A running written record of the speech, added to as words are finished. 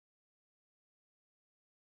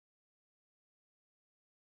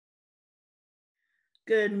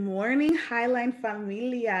Good morning, Highline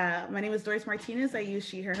Familia. My name is Doris Martinez. I use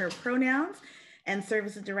she, her pronouns and serve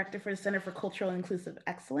as the director for the Center for Cultural and Inclusive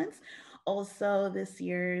Excellence. Also, this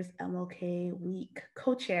year's MLK Week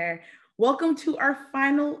co-chair. Welcome to our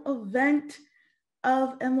final event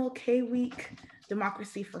of MLK Week,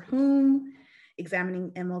 Democracy for Whom?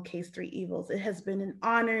 Examining MLK's three evils. It has been an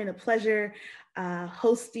honor and a pleasure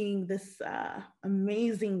hosting this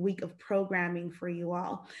amazing week of programming for you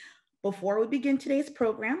all. Before we begin today's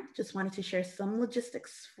program, just wanted to share some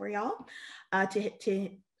logistics for y'all to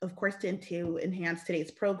enhance today's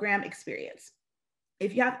program experience.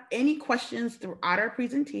 If you have any questions throughout our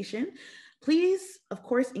presentation, please, of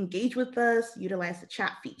course, engage with us, utilize the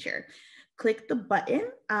chat feature. Click the button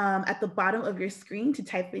at the bottom of your screen to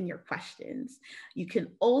type in your questions. You can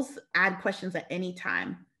also add questions at any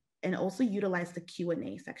time and also utilize the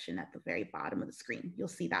Q&A section at the very bottom of the screen. You'll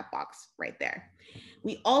see that box right there.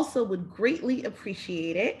 We also would greatly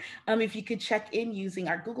appreciate it if you could check in using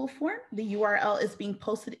our Google form. The URL is being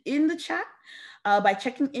posted in the chat. By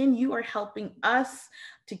checking in, you are helping us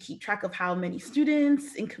to keep track of how many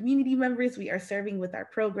students and community members we are serving with our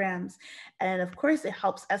programs. And of course, it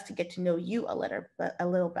helps us to get to know you a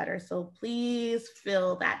little better. So please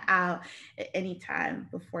fill that out at any time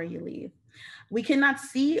before you leave. We cannot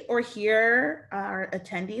see or hear our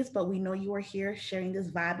attendees, but we know you are here sharing this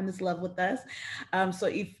vibe and this love with us. So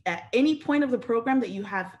if at any point of the program that you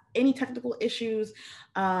have any technical issues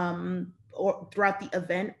or throughout the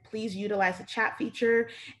event, please utilize the chat feature.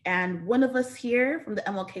 And one of us here from the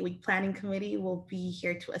MLK Week Planning Committee will be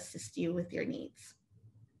here to assist you with your needs.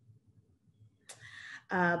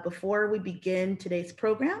 Before we begin today's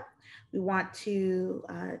program, we want to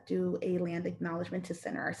do a land acknowledgement to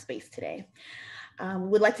center our space today.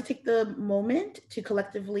 We'd like to take the moment to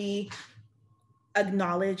collectively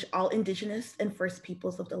acknowledge all Indigenous and First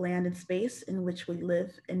Peoples of the land and space in which we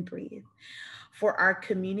live and breathe. For our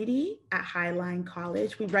community at Highline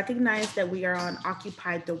College, we recognize that we are on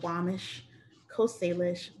occupied Duwamish, Coast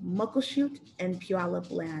Salish, Muckleshoot, and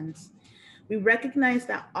Puyallup lands. We recognize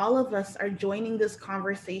that all of us are joining these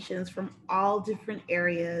conversations from all different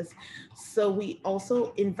areas. So we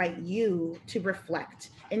also invite you to reflect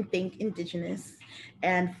and thank Indigenous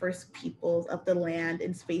and First Peoples of the land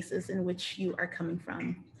and spaces in which you are coming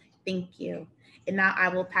from. Thank you. And now I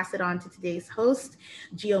will pass it on to today's host,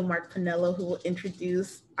 Gio Mark Pinello, who will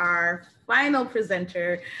introduce our final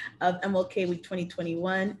presenter of MLK Week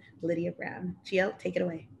 2021, Lydia Brown. Gio, take it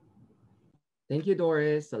away. Thank you,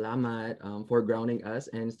 Doris. Salamat for grounding us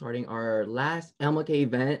and starting our last MLK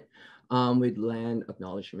event with land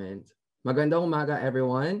acknowledgement. Magandang umaga,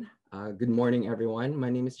 everyone. Good morning, everyone. My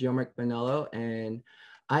name is Gio-Mark Panello, and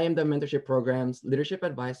I am the Mentorship Program's Leadership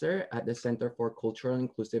Advisor at the Center for Cultural and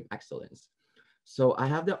Inclusive Excellence. So I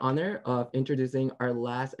have the honor of introducing our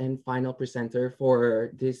last and final presenter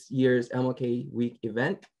for this year's MLK Week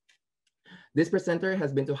event. This presenter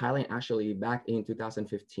has been to Highline actually back in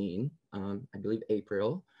 2015, I believe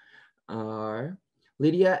April.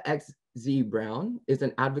 Lydia X Brown is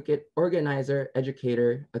an advocate, organizer,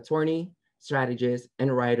 educator, attorney, strategist,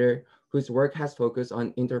 and writer whose work has focused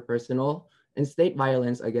on interpersonal and state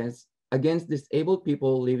violence against disabled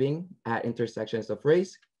people living at intersections of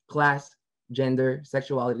race, class, gender,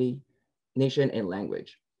 sexuality, nation, and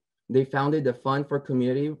language. They founded the Fund for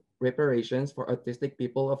Community Reparations for Autistic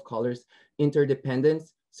People of Color's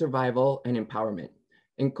Interdependence, Survival, and Empowerment,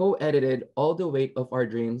 and co-edited All the Weight of Our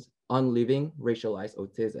Dreams on Living Racialized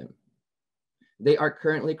Autism. They are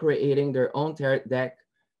currently creating their own tarot deck,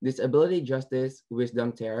 Disability Justice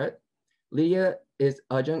Wisdom Tarot. Lydia is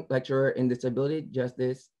adjunct lecturer in Disability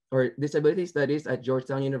Justice or Disability Studies at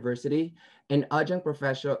Georgetown University and adjunct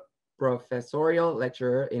professorial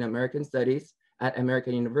lecturer in American Studies at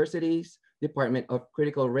American University's Department of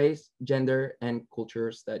Critical Race, Gender, and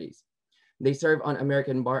Culture Studies. They serve on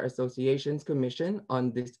American Bar Association's Commission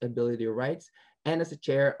on Disability Rights and as a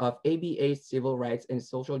chair of ABA's Civil Rights and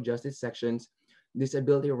Social Justice Section's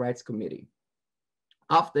Disability Rights Committee.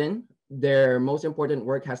 Often, their most important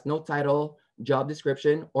work has no title, job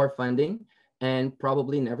description, or funding, and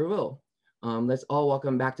probably never will. Let's all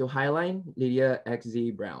welcome back to Highline, Lydia X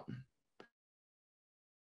Brown.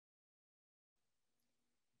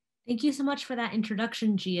 Thank you so much for that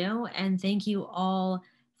introduction, Gio, and thank you all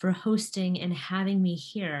for hosting and having me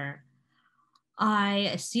here.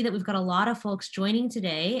 I see that we've got a lot of folks joining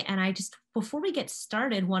today, and I just, before we get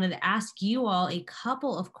started, wanted to ask you all a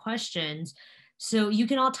couple of questions. So you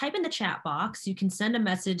can all type in the chat box. You can send a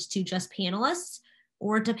message to just panelists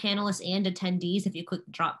or to panelists and attendees if you click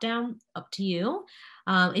the drop down, up to you.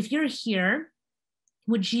 If you're here,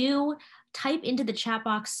 would you type into the chat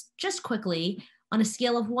box just quickly on a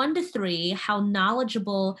scale of 1 to 3, how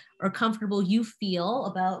knowledgeable or comfortable you feel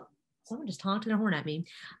about, someone just honked their horn at me,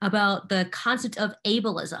 about the concept of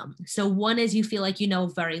ableism. So 1 is you feel like you know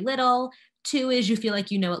very little, 2 is you feel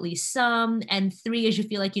like you know at least some, and 3 is you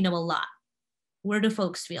feel like you know a lot. Where do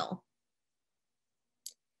folks feel?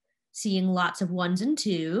 Seeing lots of 1s and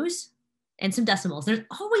 2s and some decimals. There's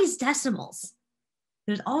always decimals.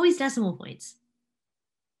 There's always decimal points.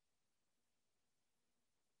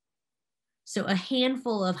 So a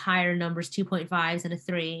handful of higher numbers, 2.5s and a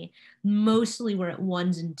 3. Mostly we're at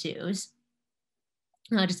 1s and 2s.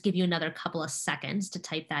 I'll just give you another couple of seconds to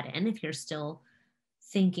type that in if you're still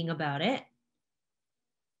thinking about it.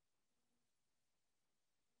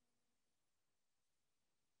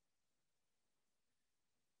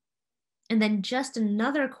 And then just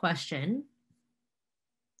another question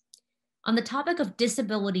on the topic of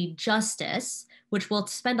disability justice, which we'll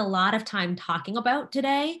spend a lot of time talking about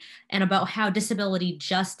today, and about how disability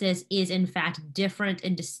justice is in fact different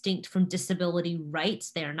and distinct from disability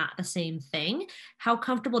rights. They are not the same thing. How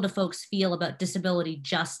comfortable do folks feel about disability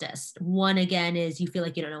justice? 1, again, is you feel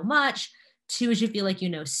like you don't know much. 2 is you feel like you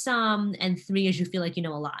know some. And 3 is you feel like you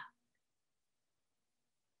know a lot.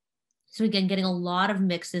 So again, getting a lot of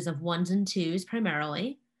mixes of 1s and 2s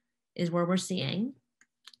primarily is where we're seeing.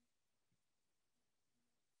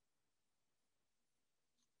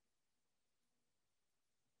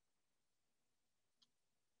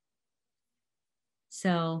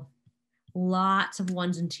 So lots of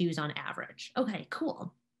 1s and 2s on average. Okay,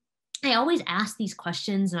 cool. I always ask these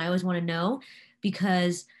questions and I always want to know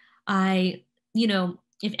because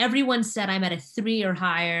if everyone said I'm at a 3 or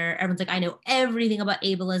higher, everyone's like, I know everything about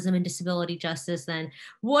ableism and disability justice, then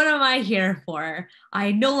what am I here for?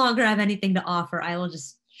 I no longer have anything to offer. I will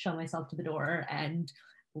just show myself to the door and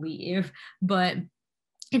leave. But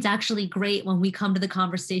it's actually great when we come to the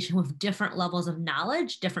conversation with different levels of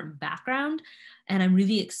knowledge, different background, and I'm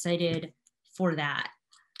really excited for that.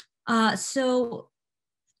 So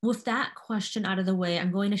with that question out of the way,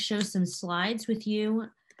 I'm going to show some slides with you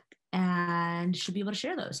and should be able to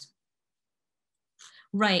share those.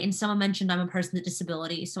 Right, and someone mentioned I'm a person with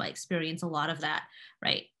disability, so I experience a lot of that,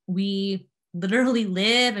 right? We literally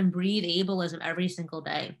live and breathe ableism every single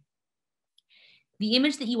day. The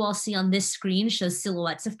image that you all see on this screen shows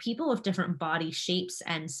silhouettes of people with different body shapes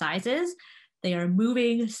and sizes. They are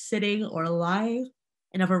moving, sitting, or lying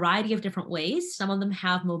in a variety of different ways. Some of them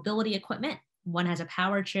have mobility equipment. One has a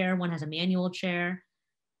power chair, one has a manual chair,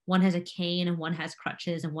 one has a cane, and one has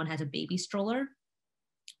crutches, and one has a baby stroller.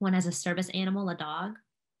 One has a service animal, a dog,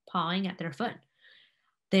 pawing at their foot.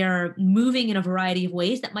 They are moving in a variety of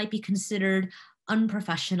ways that might be considered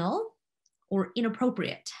unprofessional or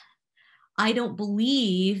inappropriate. I don't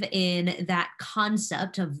believe in that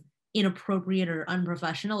concept of inappropriate or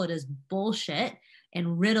unprofessional. It is bullshit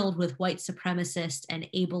and riddled with white supremacist and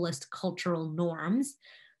ableist cultural norms.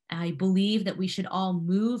 I believe that we should all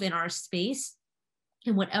move in our space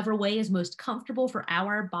in whatever way is most comfortable for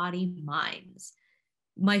our body minds.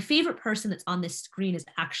 My favorite person that's on this screen is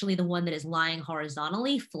actually the one that is lying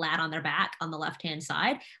horizontally, flat on their back on the left-hand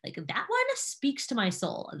side. Like, that one speaks to my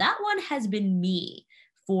soul. That one has been me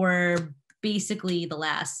for basically the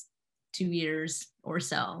last 2 years or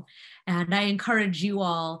so. And I encourage you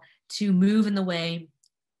all to move in the way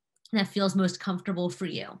that feels most comfortable for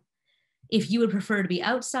you. If you would prefer to be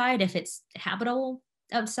outside, if it's habitable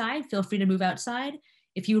outside, feel free to move outside.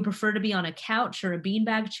 If you would prefer to be on a couch or a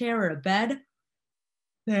beanbag chair or a bed,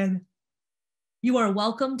 then you are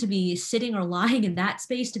welcome to be sitting or lying in that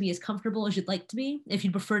space to be as comfortable as you'd like to be. If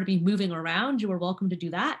you'd prefer to be moving around, you are welcome to do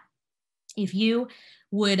that. If you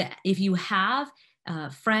have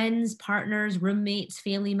friends, partners, roommates,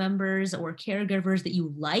 family members, or caregivers that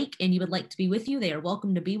you like and you would like to be with you, they are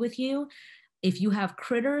welcome to be with you. If you have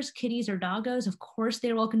critters, kitties, or doggos, of course,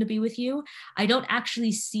 they're welcome to be with you. I don't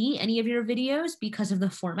actually see any of your videos because of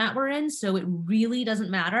the format we're in, so it really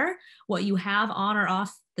doesn't matter what you have on or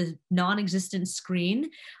off the non-existent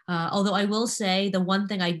screen. Although I will say the one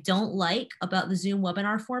thing I don't like about the Zoom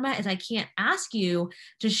webinar format is I can't ask you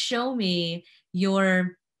to show me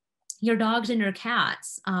your dogs and your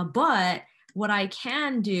cats. But what I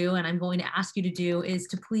can do, and I'm going to ask you to do, is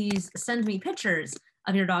to please send me pictures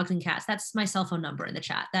of your dogs and cats. That's my cell phone number in the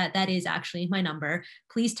chat. That is actually my number.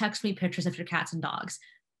 Please text me pictures of your cats and dogs,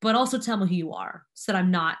 but also tell me who you are so that I'm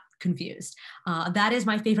not confused. That is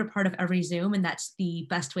my favorite part of every Zoom, and that's the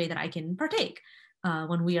best way that I can partake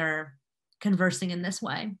when we are conversing in this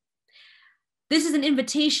way. This is an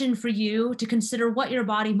invitation for you to consider what your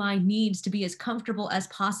body mind needs to be as comfortable as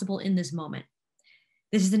possible in this moment.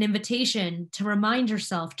 This is an invitation to remind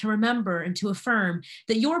yourself, to remember, and to affirm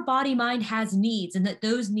that your body-mind has needs and that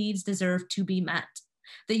those needs deserve to be met,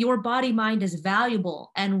 that your body-mind is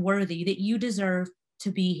valuable and worthy, that you deserve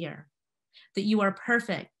to be here, that you are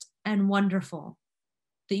perfect and wonderful,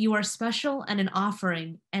 that you are special and an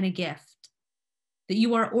offering and a gift, that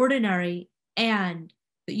you are ordinary and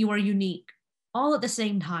that you are unique, all at the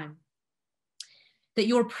same time, that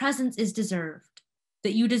your presence is deserved,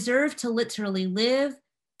 that you deserve to literally live,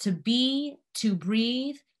 to be, to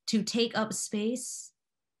breathe, to take up space,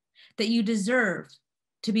 that you deserve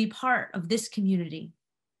to be part of this community,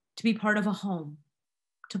 to be part of a home,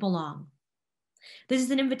 to belong. This is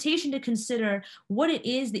an invitation to consider what it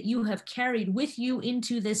is that you have carried with you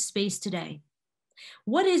into this space today.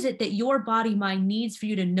 What is it that your body-mind needs for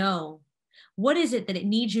you to know? What is it that it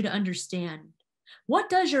needs you to understand? What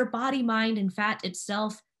does your body-mind, in fact,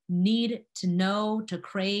 itself need to know, to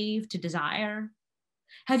crave, to desire?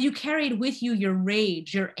 Have you carried with you your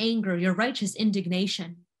rage, your anger, your righteous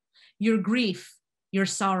indignation, your grief, your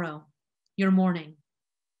sorrow, your mourning?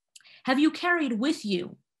 Have you carried with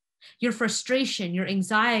you your frustration, your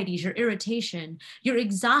anxieties, your irritation, your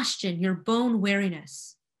exhaustion, your bone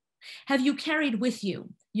weariness? Have you carried with you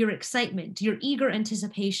your excitement, your eager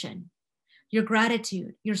anticipation, your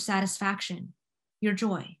gratitude, your satisfaction, your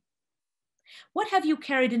joy? What have you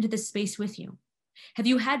carried into this space with you? Have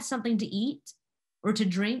you had something to eat or to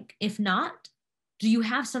drink? If not, do you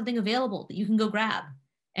have something available that you can go grab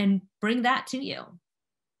and bring that to you?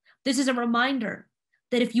 This is a reminder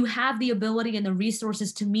that if you have the ability and the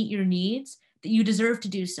resources to meet your needs, that you deserve to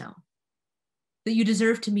do so, that you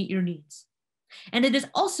deserve to meet your needs. And it is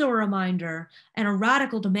also a reminder and a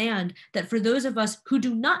radical demand that for those of us who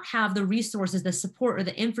do not have the resources, the support, or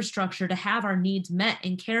the infrastructure to have our needs met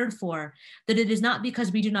and cared for, that it is not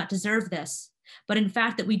because we do not deserve this, but in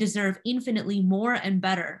fact that we deserve infinitely more and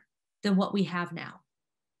better than what we have now.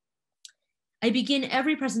 I begin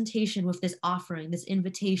every presentation with this offering, this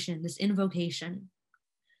invitation, this invocation.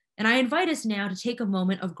 And I invite us now to take a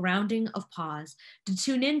moment of grounding, of pause, to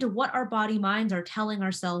tune in to what our body minds are telling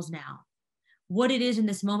ourselves now, what it is in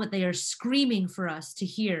this moment they are screaming for us to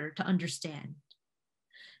hear, to understand,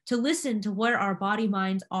 to listen to where our body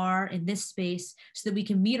minds are in this space so that we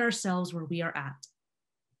can meet ourselves where we are at.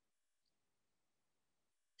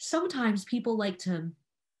 Sometimes people like to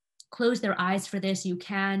close their eyes for this. You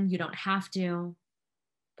can, you don't have to,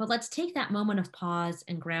 but let's take that moment of pause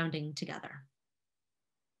and grounding together.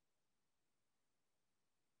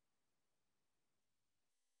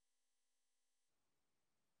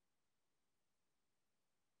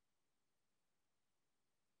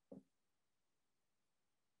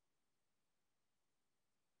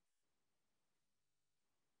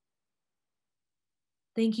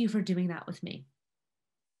 Thank you for doing that with me.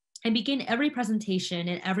 I begin every presentation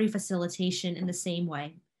and every facilitation in the same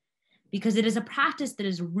way, because it is a practice that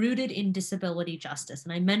is rooted in disability justice.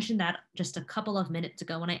 And I mentioned that just a couple of minutes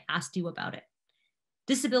ago when I asked you about it.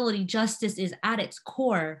 Disability justice is at its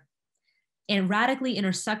core a radically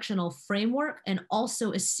intersectional framework and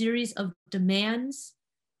also a series of demands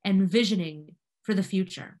and visioning for the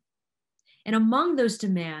future. And among those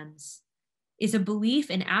demands is a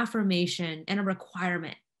belief and affirmation and a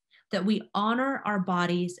requirement that we honor our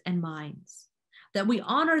bodies and minds, that we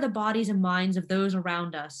honor the bodies and minds of those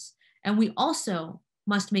around us. And we also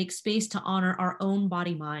must make space to honor our own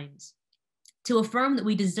body minds, to affirm that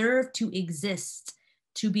we deserve to exist,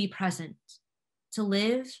 to be present, to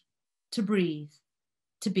live, to breathe,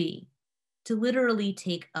 to be, to literally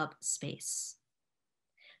take up space.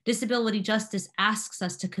 Disability justice asks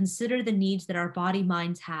us to consider the needs that our body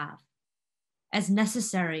minds have as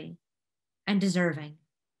necessary and deserving,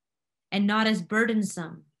 and not as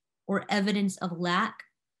burdensome or evidence of lack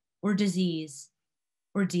or disease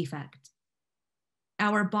or defect.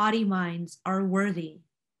 Our body minds are worthy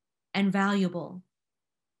and valuable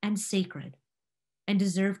and sacred and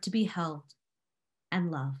deserve to be held and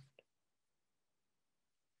loved.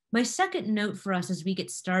 My second note for us as we get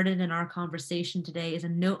started in our conversation today is a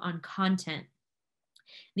note on content.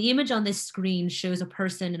 The image on this screen shows a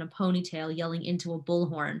person in a ponytail yelling into a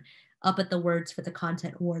bullhorn up at the words for the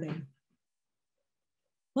content warning.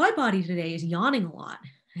 My body today is yawning a lot,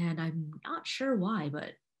 and I'm not sure why,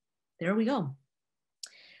 but there we go.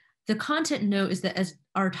 The content note is that as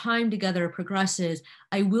our time together progresses,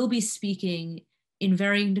 I will be speaking in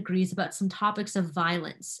varying degrees about some topics of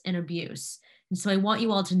violence and abuse. And so I want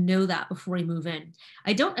you all to know that before we move in.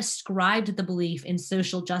 I don't ascribe to the belief in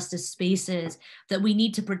social justice spaces that we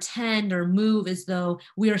need to pretend or move as though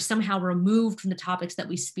we are somehow removed from the topics that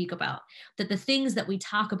we speak about, that the things that we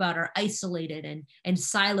talk about are isolated and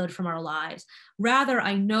siloed from our lives. Rather,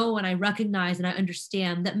 I know and I recognize and I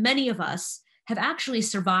understand that many of us have actually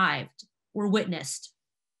survived or witnessed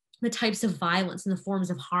the types of violence and the forms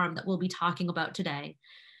of harm that we'll be talking about today.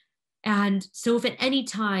 And so if at any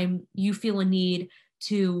time you feel a need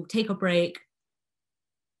to take a break,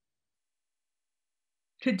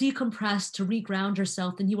 to decompress, to reground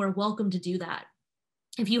yourself, then you are welcome to do that.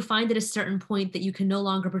 If you find at a certain point that you can no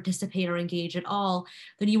longer participate or engage at all,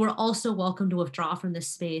 then you are also welcome to withdraw from this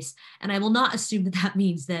space. And I will not assume that that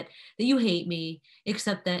means that you hate me,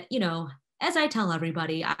 except that, you know, as I tell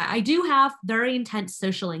everybody, I do have very intense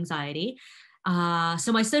social anxiety.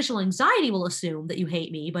 So my social anxiety will assume that you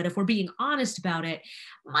hate me, but if we're being honest about it,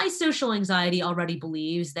 my social anxiety already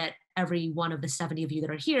believes that every one of the 70 of you that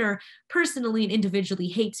are here personally and individually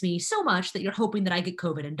hates me so much that you're hoping that I get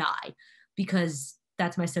COVID and die, because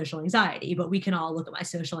that's my social anxiety. But we can all look at my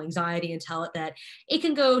social anxiety and tell it that it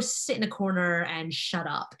can go sit in a corner and shut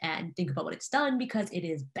up and think about what it's done, because it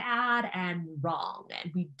is bad and wrong,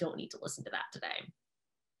 and we don't need to listen to that today.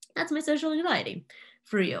 That's my social anxiety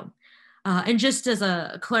for you. And just as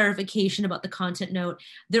a clarification about the content note,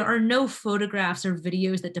 there are no photographs or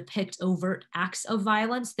videos that depict overt acts of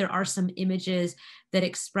violence. There are some images that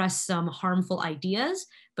express some harmful ideas,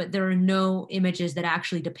 but there are no images that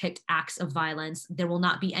actually depict acts of violence. There will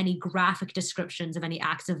not be any graphic descriptions of any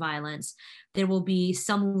acts of violence. There will be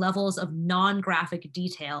some levels of non-graphic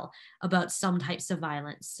detail about some types of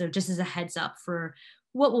violence. So just as a heads up for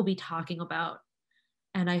what we'll be talking about.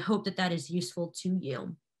 And I hope that that is useful to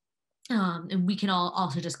you. And we can all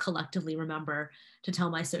also just collectively remember to tell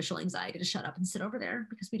my social anxiety to shut up and sit over there,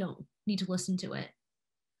 because we don't need to listen to it.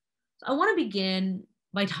 So I want to begin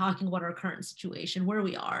by talking about our current situation, where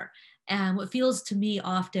we are, and what feels to me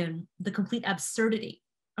often the complete absurdity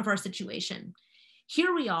of our situation.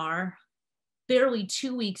 Here we are, barely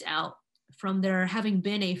 2 weeks out from there having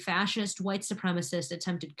been a fascist, white supremacist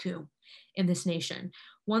attempted coup in this nation,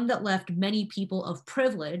 one that left many people of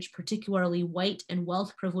privilege, particularly white and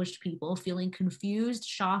wealth-privileged people, feeling confused,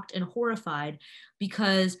 shocked, and horrified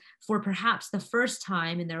because for perhaps the first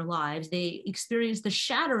time in their lives, they experienced the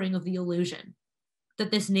shattering of the illusion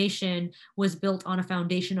that this nation was built on a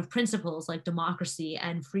foundation of principles like democracy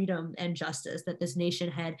and freedom and justice, that this nation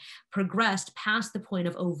had progressed past the point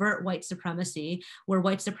of overt white supremacy, where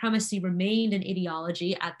white supremacy remained an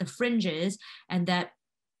ideology at the fringes, and that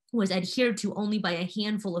was adhered to only by a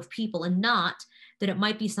handful of people, and not that it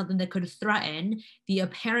might be something that could threaten the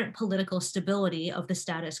apparent political stability of the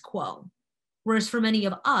status quo. Whereas for many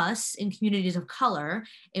of us in communities of color,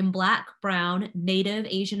 in Black, Brown, Native,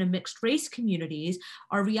 Asian, and mixed race communities,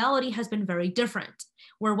 our reality has been very different,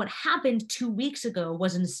 where what happened 2 weeks ago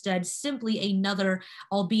was instead simply another,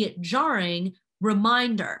 albeit jarring,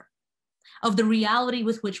 reminder of the reality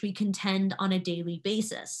with which we contend on a daily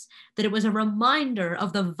basis, that it was a reminder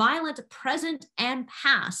of the violent present and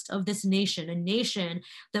past of this nation, a nation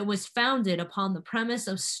that was founded upon the premise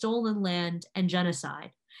of stolen land and genocide,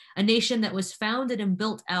 a nation that was founded and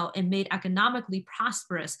built out and made economically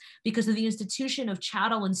prosperous because of the institution of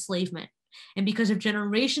chattel enslavement and because of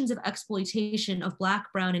generations of exploitation of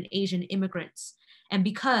Black, Brown, and Asian immigrants, and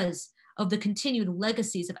because of the continued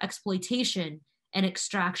legacies of exploitation and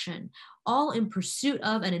extraction, all in pursuit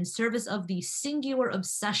of and in service of the singular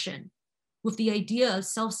obsession with the idea of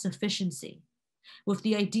self-sufficiency, with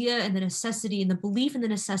the idea and the necessity and the belief in the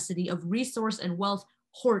necessity of resource and wealth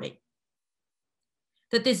hoarding.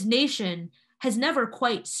 That this nation has never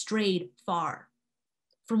quite strayed far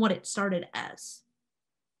from what it started as.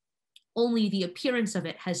 Only the appearance of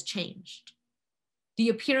it has changed. The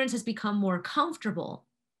appearance has become more comfortable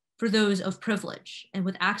for those of privilege and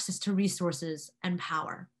with access to resources and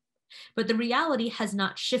power. But the reality has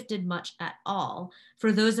not shifted much at all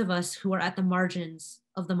for those of us who are at the margins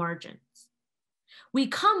of the margins. We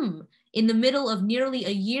come in the middle of nearly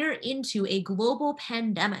a year into a global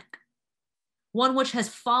pandemic, one which has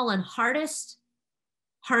fallen hardest,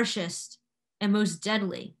 harshest, and most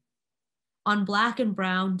deadly on Black and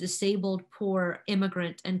Brown, disabled, poor,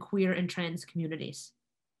 immigrant, and queer and trans communities.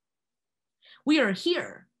 We are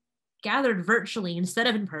here, gathered virtually instead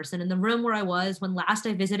of in person, in the room where I was when last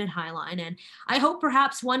I visited Highline, and I hope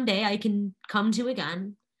perhaps one day I can come to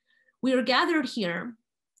again. We are gathered here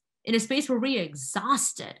in a space where we are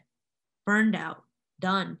exhausted, burned out,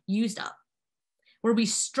 done, used up, where we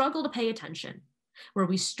struggle to pay attention, where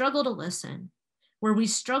we struggle to listen, where we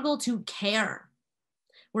struggle to care,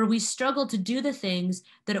 where we struggled to do the things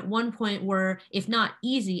that at one point were, if not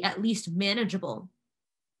easy, at least manageable.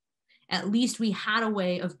 At least we had a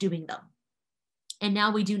way of doing them. And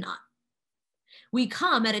now we do not. We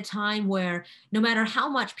come at a time where no matter how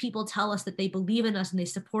much people tell us that they believe in us and they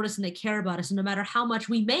support us and they care about us, and no matter how much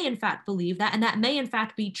we may in fact believe that, and that may in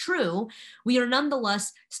fact be true, we are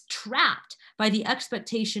nonetheless trapped by the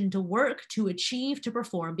expectation to work, to achieve, to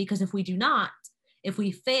perform, because if we do not, if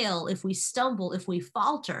we fail, if we stumble, if we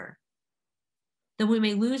falter, then we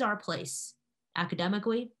may lose our place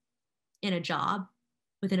academically, in a job,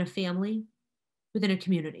 within a family, within a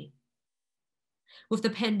community. With the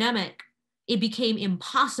pandemic, it became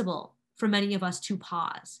impossible for many of us to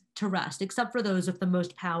pause, to rest, except for those with the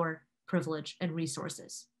most power, privilege, and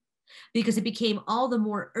resources, because it became all the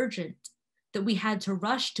more urgent that we had to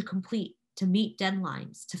rush to complete, to meet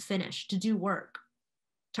deadlines, to finish, to do work,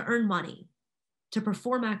 to earn money, to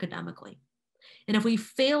perform academically. And if we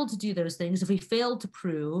failed to do those things, if we failed to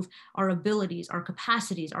prove our abilities, our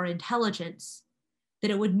capacities, our intelligence,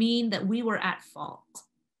 then it would mean that we were at fault,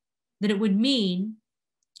 that it would mean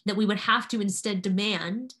that we would have to instead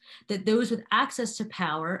demand that those with access to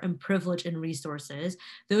power and privilege and resources,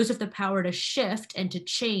 those with the power to shift and to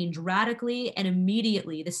change radically and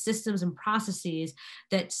immediately the systems and processes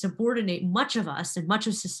that subordinate much of us and much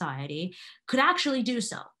of society, could actually do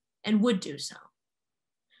so and would do so,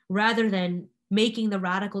 rather than making the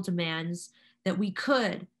radical demands that we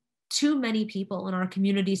could. Too many people in our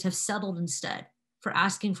communities have settled instead for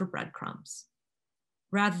asking for breadcrumbs,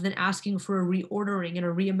 rather than asking for a reordering and a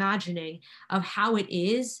reimagining of how it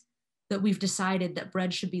is that we've decided that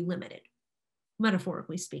bread should be limited,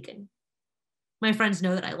 metaphorically speaking. My friends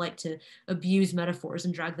know that I like to abuse metaphors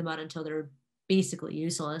and drag them out until they're basically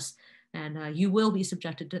useless, and you will be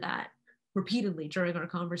subjected to that repeatedly during our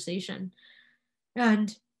conversation.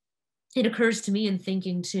 And it occurs to me in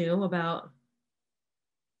thinking too about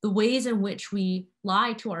the ways in which we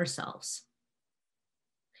lie to ourselves,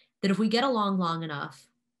 that if we get along long enough,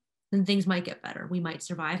 then things might get better. We might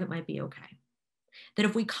survive, it might be okay. That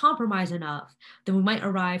if we compromise enough, then we might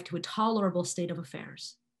arrive to a tolerable state of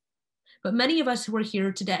affairs. But many of us who are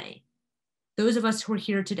here today, those of us who are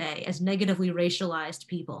here today as negatively racialized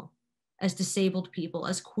people, as disabled people,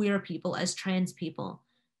 as queer people, as trans people,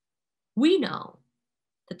 we know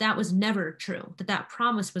that that was never true, that that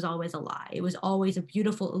promise was always a lie. It was always a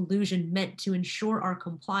beautiful illusion meant to ensure our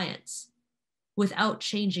compliance, without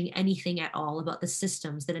changing anything at all about the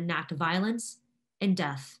systems that enact violence and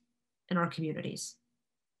death in our communities.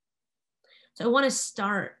 So I want to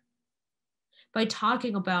start by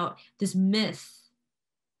talking about this myth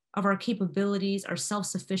of our capabilities, our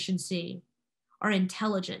self-sufficiency, our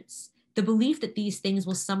intelligence, the belief that these things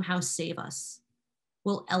will somehow save us,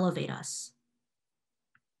 will elevate us.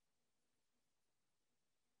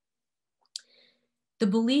 The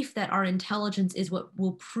belief that our intelligence is what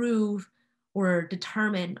will prove or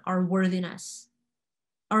determine our worthiness,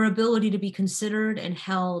 our ability to be considered and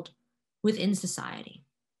held within society.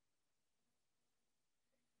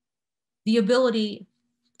 The ability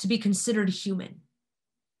to be considered human,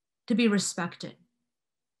 to be respected,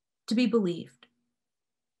 to be believed.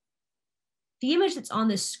 The image that's on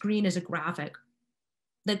this screen is a graphic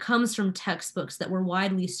that comes from textbooks that were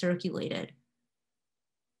widely circulated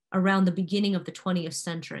around the beginning of the 20th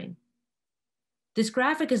century. This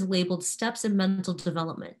graphic is labeled Steps in Mental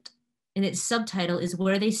Development, and its subtitle is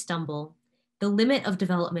Where They Stumble, the Limit of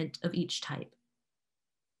Development of Each Type.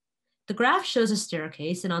 The graph shows a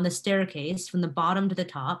staircase, and on the staircase, from the bottom to the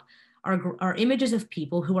top, are images of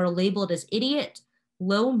people who are labeled as idiot,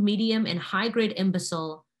 low, medium, and high-grade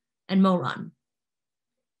imbecile, and moron.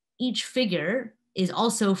 Each figure is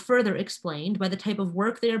also further explained by the type of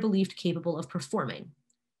work they are believed capable of performing,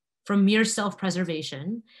 from mere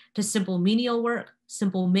self-preservation to simple menial work,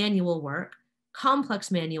 simple manual work,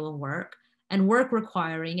 complex manual work, and work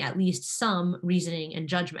requiring at least some reasoning and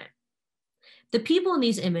judgment. The people in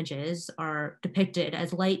these images are depicted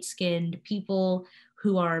as light-skinned people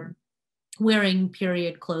who are wearing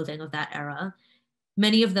period clothing of that era.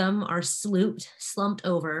 Many of them are slumped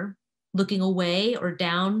over, looking away or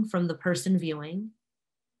down from the person viewing.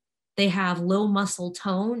 They have low muscle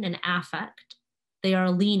tone and affect. They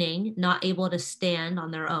are leaning, not able to stand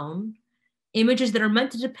on their own. Images that are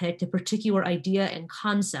meant to depict a particular idea and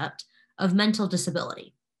concept of mental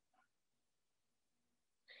disability.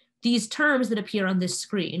 These terms that appear on this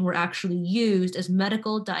screen were actually used as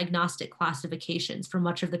medical diagnostic classifications for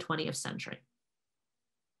much of the 20th century.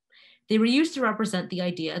 They were used to represent the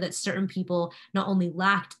idea that certain people not only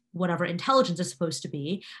lacked whatever intelligence is supposed to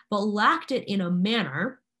be, but lacked it in a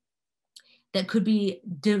manner that could be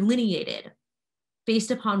delineated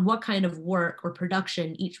based upon what kind of work or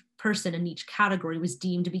production each person in each category was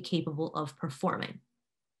deemed to be capable of performing.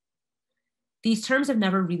 These terms have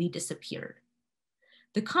never really disappeared.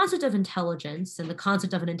 The concept of intelligence and the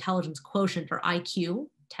concept of an intelligence quotient, or IQ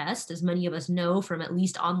test, as many of us know from at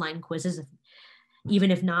least online quizzes,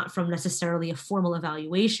 even if not from necessarily a formal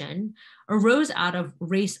evaluation, arose out of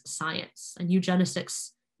race science and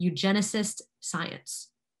eugenicist science.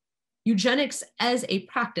 Eugenics as a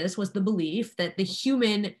practice was the belief that the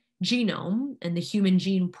human genome and the human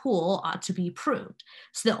gene pool ought to be pruned,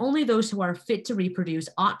 so that only those who are fit to reproduce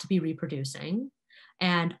ought to be reproducing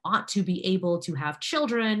and ought to be able to have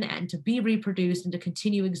children and to be reproduced and to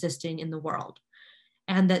continue existing in the world.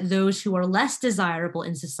 And that those who are less desirable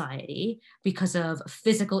in society because of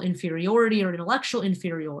physical inferiority or intellectual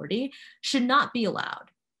inferiority should not be allowed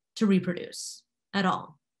to reproduce at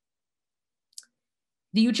all.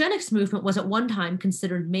 The eugenics movement was at one time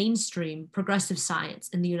considered mainstream progressive science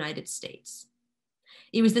in the United States.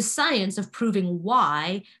 It was the science of proving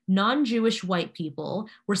why non-Jewish white people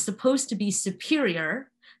were supposed to be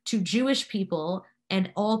superior to Jewish people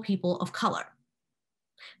and all people of color.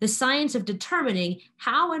 The science of determining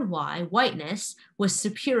how and why whiteness was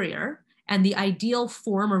superior and the ideal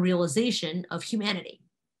form or realization of humanity.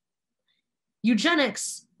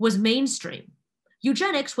 Eugenics was mainstream.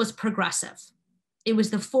 Eugenics was progressive. It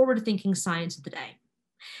was the forward-thinking science of the day.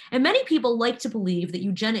 And many people like to believe that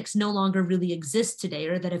eugenics no longer really exists today,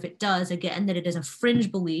 or that if it does, again, that it is a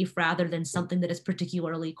fringe belief rather than something that is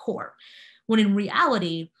particularly core. When in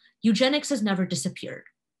reality, eugenics has never disappeared.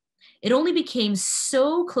 It only became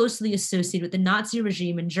so closely associated with the Nazi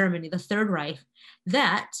regime in Germany, the Third Reich,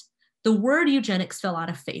 that the word eugenics fell out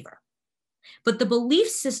of favor. But the belief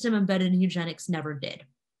system embedded in eugenics never did.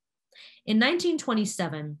 In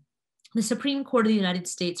 1927, the Supreme Court of the United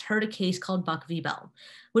States heard a case called Buck v. Bell,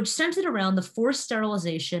 which centered around the forced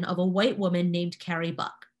sterilization of a white woman named Carrie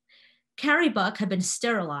Buck. Carrie Buck had been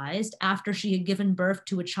sterilized after she had given birth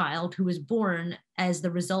to a child who was born as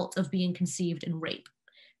the result of being conceived in rape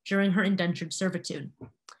during her indentured servitude.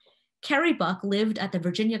 Carrie Buck lived at the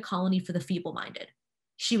Virginia Colony for the Feeble-Minded.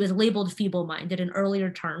 She was labeled feeble-minded, an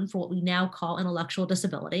earlier term for what we now call intellectual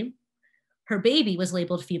disability. Her baby was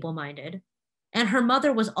labeled feeble-minded, and her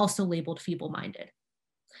mother was also labeled feeble-minded.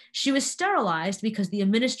 She was sterilized because the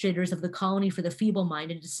administrators of the Colony for the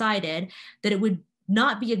Feeble-Minded decided that it would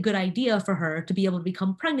not be a good idea for her to be able to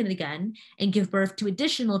become pregnant again and give birth to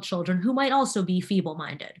additional children who might also be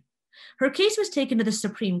feeble-minded. Her case was taken to the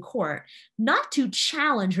Supreme Court, not to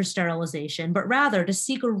challenge her sterilization, but rather to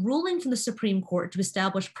seek a ruling from the Supreme Court to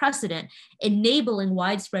establish precedent enabling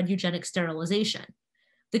widespread eugenic sterilization.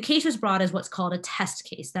 The case was brought as what's called a test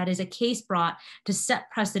case. That is a case brought to set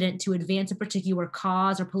precedent to advance a particular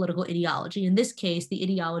cause or political ideology, in this case, the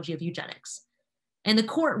ideology of eugenics. And the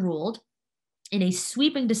court ruled in a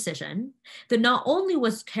sweeping decision that not only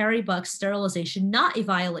was Carrie Buck's sterilization not a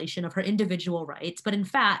violation of her individual rights, but in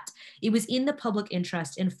fact, it was in the public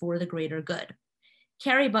interest and for the greater good.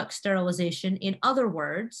 Carrie Buck's sterilization, in other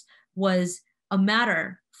words, was a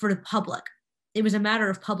matter for the public. It was a matter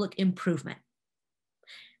of public improvement.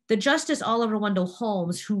 The Justice Oliver Wendell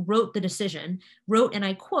Holmes, who wrote the decision, wrote, and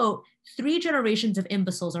I quote, "3 generations of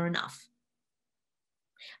imbeciles are enough."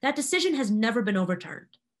 That decision has never been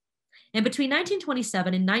overturned. And between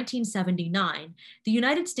 1927 and 1979, the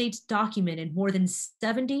United States documented more than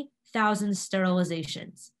 70,000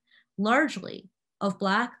 sterilizations, largely of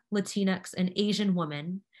Black, Latinx, and Asian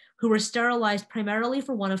women who were sterilized primarily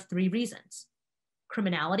for one of 3 reasons: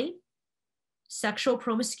 criminality, sexual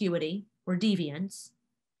promiscuity or deviance,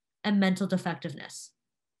 and mental defectiveness.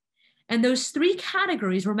 And those 3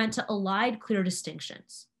 categories were meant to elide clear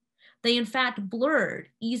distinctions. They in fact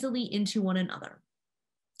blurred easily into one another.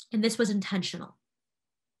 And this was intentional.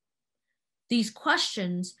 These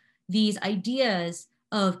questions, these ideas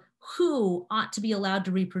of who ought to be allowed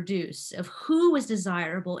to reproduce, of who was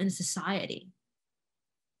desirable in society,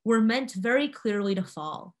 were meant very clearly to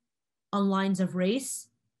fall on lines of race,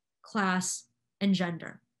 class, and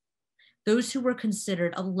gender. Those who were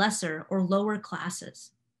considered of lesser or lower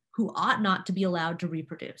classes, who ought not to be allowed to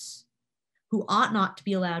reproduce, who ought not to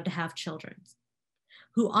be allowed to have children,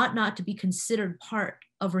 who ought not to be considered part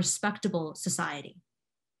of respectable society.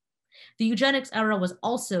 The eugenics era was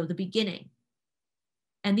also the beginning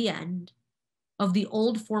and the end of the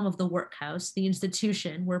old form of the workhouse, the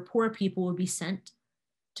institution where poor people would be sent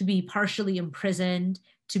to be partially imprisoned,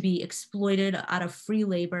 to be exploited out of free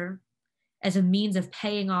labor as a means of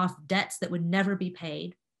paying off debts that would never be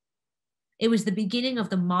paid. It was the beginning of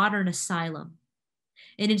the modern asylum,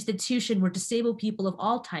 an institution where disabled people of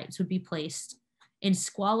all types would be placed in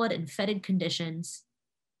squalid and fetid conditions,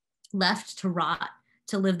 left to rot,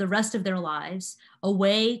 to live the rest of their lives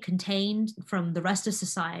away, contained from the rest of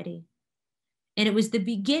society. And it was the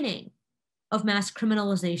beginning of mass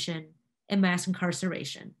criminalization and mass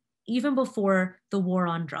incarceration, even before the war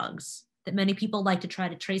on drugs, that many people like to try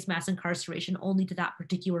to trace mass incarceration only to that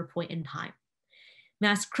particular point in time.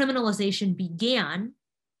 Mass criminalization began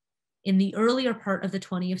in the earlier part of the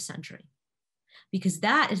 20th century, because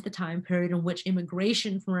that is the time period in which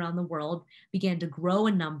immigration from around the world began to grow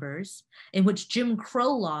in numbers, in which Jim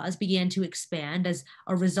Crow laws began to expand as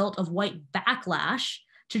a result of white backlash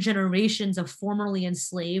to generations of formerly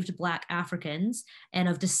enslaved Black Africans and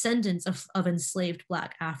of descendants of enslaved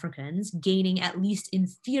Black Africans gaining, at least in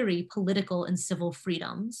theory, political and civil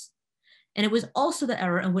freedoms. And it was also the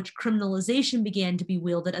era in which criminalization began to be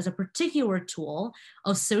wielded as a particular tool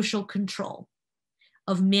of social control,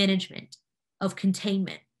 of management, of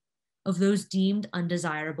containment, of those deemed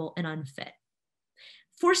undesirable and unfit.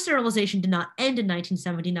 Forced sterilization did not end in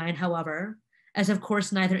 1979, however, as of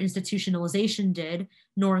course neither institutionalization did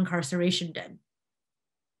nor incarceration did.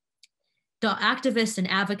 The activists and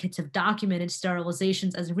advocates have documented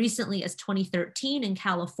sterilizations as recently as 2013 in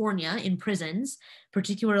California in prisons,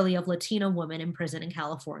 particularly of Latino women in prison in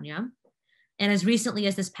California, and as recently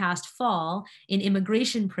as this past fall in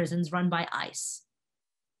immigration prisons run by ICE.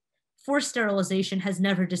 Forced sterilization has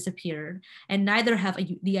never disappeared, and neither have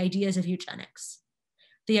the ideas of eugenics.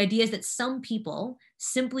 The idea is that some people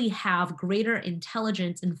simply have greater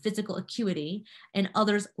intelligence and physical acuity and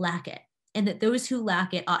others lack it, and that those who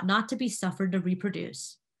lack it ought not to be suffered to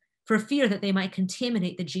reproduce for fear that they might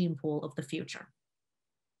contaminate the gene pool of the future.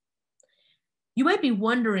 You might be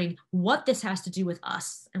wondering what this has to do with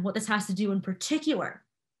us and what this has to do in particular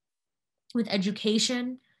with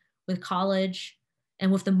education, with college,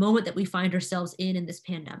 and with the moment that we find ourselves in this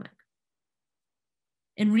pandemic.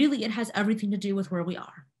 And really, it has everything to do with where we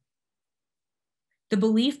are. The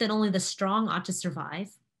belief that only the strong ought to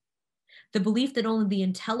survive, the belief that only the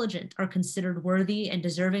intelligent are considered worthy and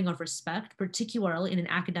deserving of respect, particularly in an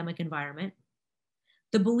academic environment,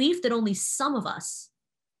 the belief that only some of us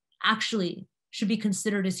actually should be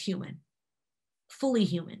considered as human, fully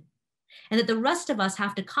human, and that the rest of us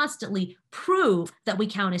have to constantly prove that we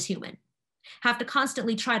count as human, have to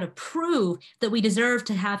constantly try to prove that we deserve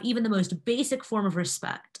to have even the most basic form of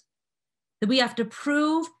respect, that we have to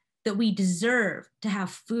prove that we deserve to have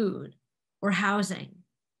food or housing,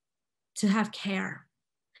 to have care,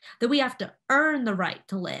 that we have to earn the right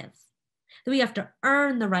to live, that we have to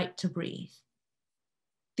earn the right to breathe.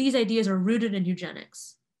 These ideas are rooted in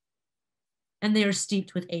eugenics, and they are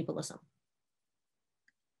steeped with ableism.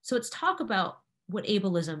 So let's talk about what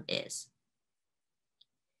ableism is.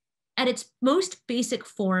 At its most basic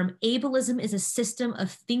form, ableism is a system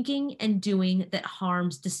of thinking and doing that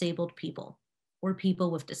harms disabled people or people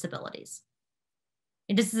with disabilities.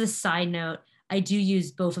 And just as a side note, I do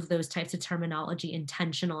use both of those types of terminology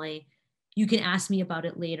intentionally. You can ask me about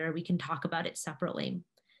it later. We can talk about it separately.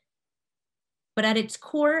 But at its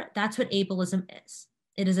core, that's what ableism is.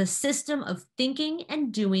 It is a system of thinking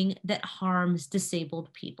and doing that harms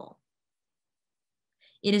disabled people.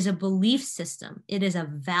 It is a belief system. It is a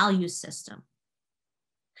value system.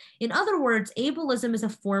 In other words, ableism is a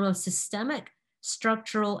form of systemic,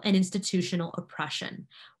 structural, and institutional oppression.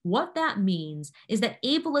 What that means is that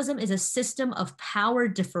ableism is a system of power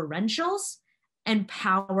differentials and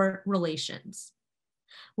power relations,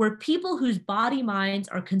 where people whose body minds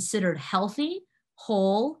are considered healthy,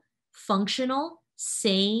 whole, functional,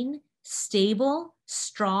 sane, stable,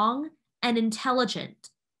 strong, and intelligent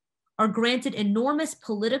are granted enormous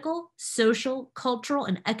political, social, cultural,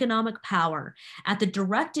 and economic power at the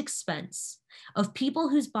direct expense of people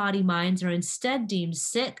whose body minds are instead deemed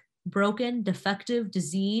sick, broken, defective,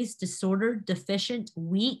 diseased, disordered, deficient,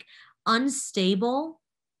 weak, unstable,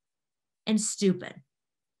 and stupid.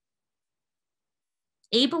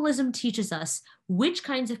 Ableism teaches us which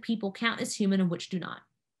kinds of people count as human and which do not.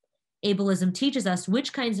 Ableism teaches us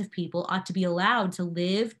which kinds of people ought to be allowed to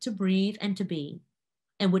live, to breathe, and to be,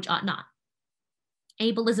 and which ought not.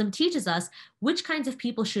 Ableism teaches us which kinds of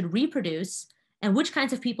people should reproduce and which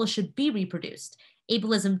kinds of people should be reproduced.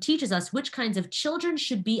 Ableism teaches us which kinds of children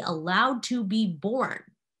should be allowed to be born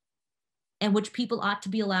and which people ought to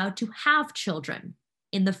be allowed to have children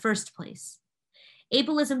in the first place.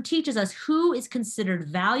 Ableism teaches us who is considered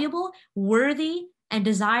valuable, worthy, and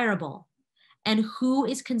desirable, and who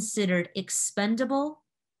is considered expendable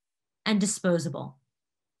and disposable.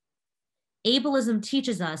 Ableism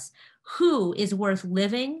teaches us who is worth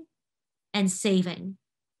living and saving,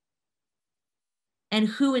 and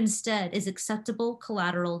who instead is acceptable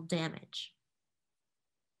collateral damage.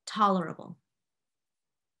 tolerable.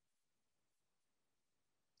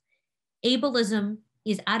 Ableism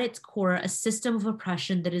is at its core a system of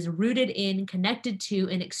oppression that is rooted in, connected to,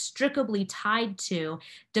 inextricably tied to,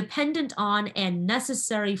 dependent on, and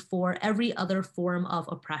necessary for every other form of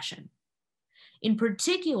oppression. In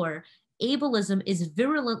particular, ableism is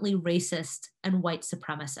virulently racist and white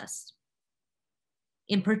supremacist.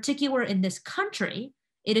 In particular, in this country,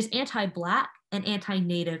 it is anti-Black and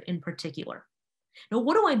anti-Native in particular. Now,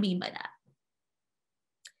 what do I mean by that?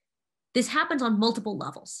 This happens on multiple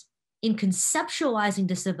levels: in conceptualizing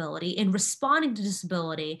disability, in responding to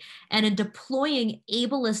disability, and in deploying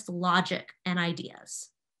ableist logic and ideas.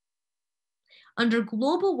 Under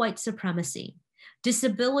global white supremacy,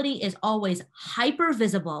 disability is always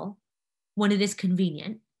hyper-visible when it is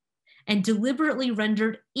convenient, and deliberately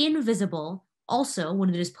rendered invisible also when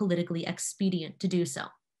it is politically expedient to do so.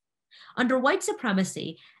 Under white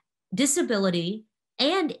supremacy, disability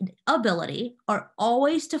and ability are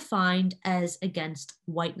always defined as against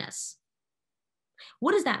whiteness.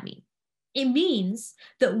 What does that mean? It means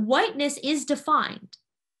that whiteness is defined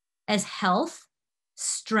as health,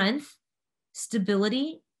 strength,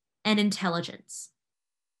 stability, and intelligence.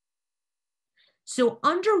 So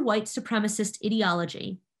under white supremacist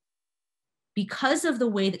ideology, because of the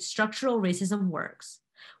way that structural racism works,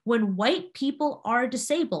 when white people are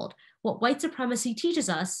disabled, what white supremacy teaches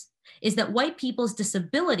us is that white people's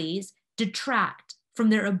disabilities detract from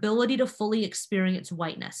their ability to fully experience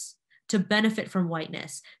whiteness, to benefit from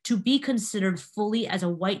whiteness, to be considered fully as a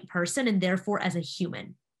white person and therefore as a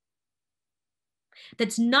human.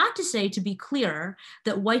 That's not to say, to be clear,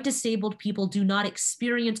 that white disabled people do not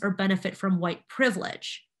experience or benefit from white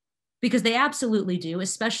privilege, because they absolutely do,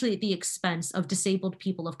 especially at the expense of disabled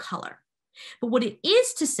people of color. But what it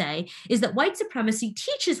is to say is that white supremacy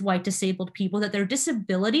teaches white disabled people that their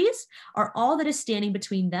disabilities are all that is standing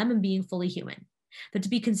between them and being fully human. That to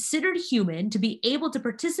be considered human, to be able to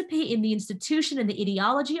participate in the institution and the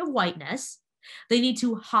ideology of whiteness, they need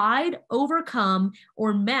to hide, overcome,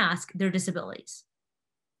 or mask their disabilities.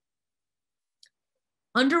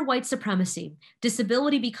 Under white supremacy,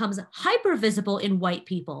 disability becomes hyper-visible in white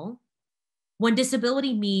people when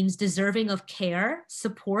disability means deserving of care,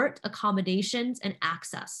 support, accommodations, and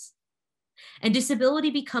access. And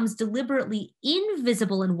disability becomes deliberately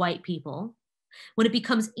invisible in white people when it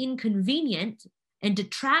becomes inconvenient and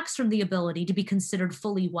detracts from the ability to be considered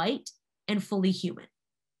fully white and fully human.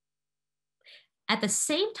 At the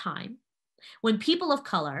same time, when people of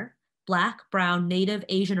color, Black, brown, Native,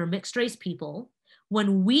 Asian, or mixed race people,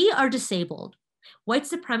 when we are disabled, white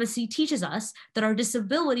supremacy teaches us that our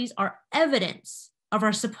disabilities are evidence of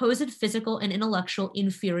our supposed physical and intellectual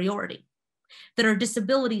inferiority, that our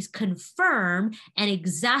disabilities confirm and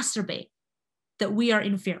exacerbate that we are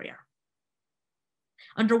inferior.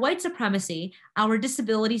 Under white supremacy, our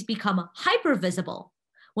disabilities become hyper-visible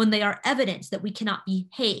when they are evidence that we cannot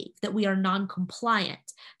behave, that we are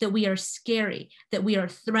non-compliant, that we are scary, that we are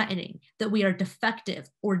threatening, that we are defective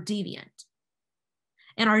or deviant.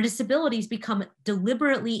 And our disabilities become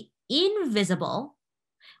deliberately invisible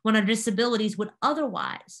when our disabilities would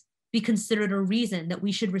otherwise be considered a reason that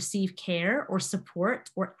we should receive care or support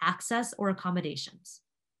or access or accommodations.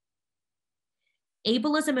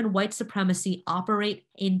 Ableism and white supremacy operate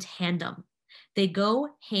in tandem. They go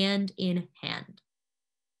hand in hand.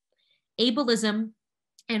 Ableism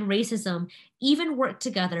and racism even work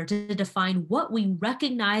together to define what we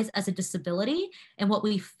recognize as a disability and what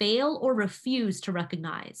we fail or refuse to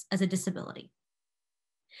recognize as a disability.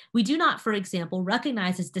 We do not, for example,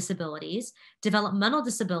 recognize as disabilities developmental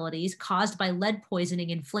disabilities caused by lead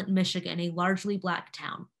poisoning in Flint, Michigan, a largely Black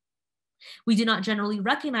town. We do not generally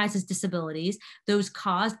recognize as disabilities those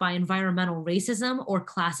caused by environmental racism or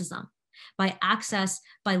classism,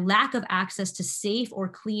 by lack of access to safe or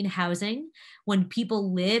clean housing, when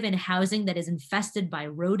people live in housing that is infested by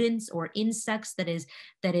rodents or insects that is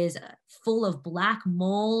full of black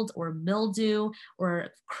mold or mildew, or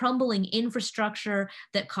crumbling infrastructure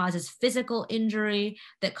that causes physical injury,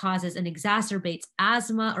 that causes and exacerbates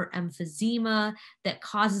asthma or emphysema, that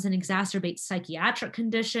causes and exacerbates psychiatric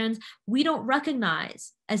conditions. We don't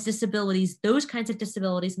recognize as disabilities those kinds of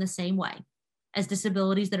disabilities in the same way as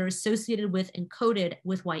disabilities that are associated with and coded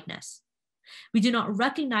with whiteness. We do not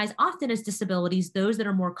recognize often as disabilities those that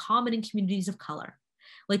are more common in communities of color,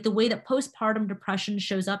 like the way that postpartum depression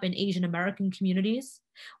shows up in Asian American communities,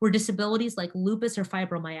 where disabilities like lupus or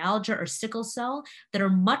fibromyalgia or sickle cell that are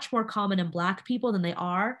much more common in Black people than they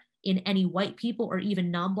are in any white people or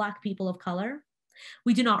even non-Black people of color.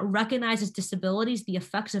 We do not recognize as disabilities the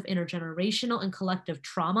effects of intergenerational and collective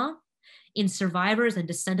trauma, in survivors and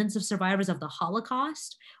descendants of survivors of the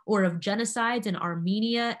Holocaust, or of genocides in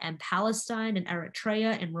Armenia and Palestine and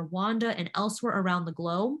Eritrea and Rwanda and elsewhere around the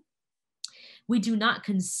globe. We do not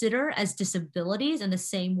consider as disabilities in the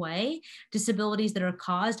same way disabilities that are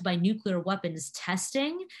caused by nuclear weapons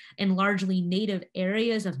testing in largely native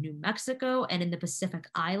areas of New Mexico and in the Pacific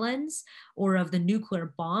Islands, or of the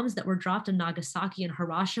nuclear bombs that were dropped in Nagasaki and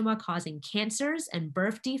Hiroshima causing cancers and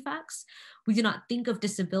birth defects. We do not think of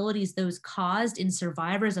disabilities those caused in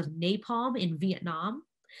survivors of napalm in Vietnam.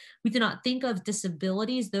 We do not think of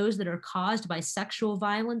disabilities those that are caused by sexual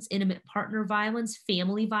violence, intimate partner violence,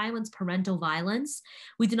 family violence, parental violence.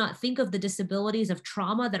 We do not think of the disabilities of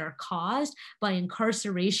trauma that are caused by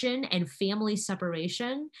incarceration and family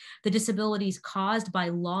separation, the disabilities caused by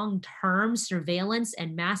long-term surveillance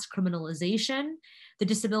and mass criminalization, the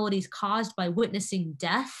disabilities caused by witnessing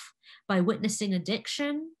death, by witnessing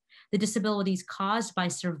addiction, the disabilities caused by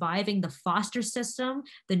surviving the foster system,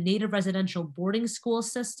 the native residential boarding school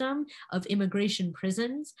system, of immigration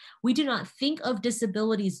prisons. We do not think of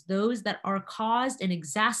disabilities those that are caused and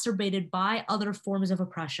exacerbated by other forms of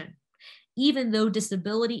oppression, even though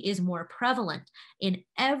disability is more prevalent in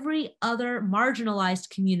every other marginalized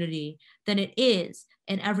community than it is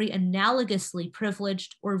in every analogously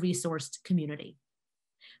privileged or resourced community.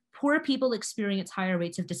 Poor people experience higher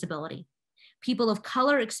rates of disability. People of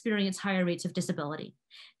color experience higher rates of disability.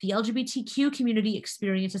 The LGBTQ community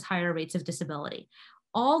experiences higher rates of disability.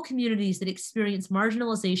 All communities that experience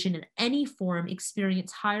marginalization in any form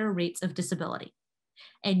experience higher rates of disability.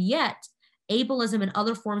 And yet, ableism and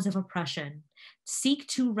other forms of oppression seek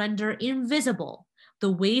to render invisible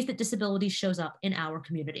the ways that disability shows up in our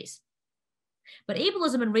communities. But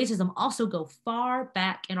ableism and racism also go far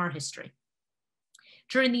back in our history.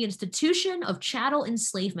 During the institution of chattel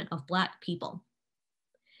enslavement of Black people,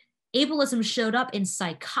 ableism showed up in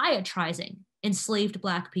psychiatrizing enslaved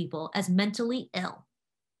Black people as mentally ill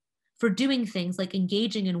for doing things like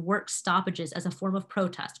engaging in work stoppages as a form of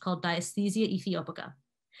protest called diaesthesia ethiopica,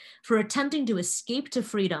 for attempting to escape to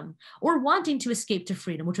freedom or wanting to escape to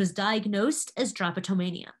freedom, which was diagnosed as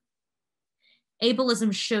drapetomania.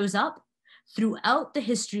 Ableism shows up throughout the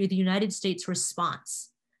history of the United States response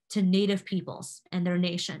to Native peoples and their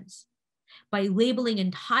nations by labeling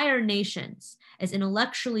entire nations as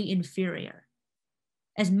intellectually inferior,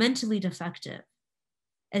 as mentally defective,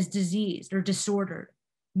 as diseased or disordered,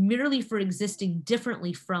 merely for existing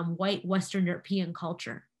differently from white Western European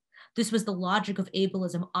culture. This was the logic of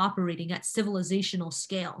ableism operating at civilizational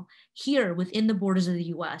scale, here within the borders of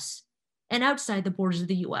the US and outside the borders of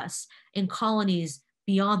the US, in colonies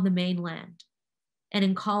beyond the mainland, and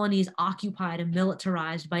in colonies occupied and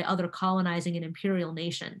militarized by other colonizing and imperial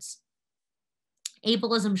nations.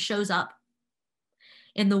 Ableism shows up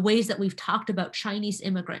in the ways that we've talked about Chinese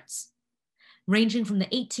immigrants, ranging from the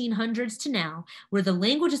 1800s to now, where the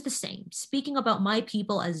language is the same, speaking about my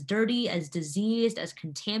people as dirty, as diseased, as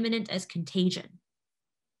contaminant, as contagion,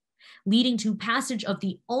 leading to passage of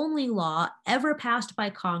the only law ever passed by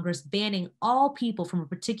Congress banning all people from a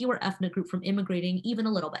particular ethnic group from immigrating even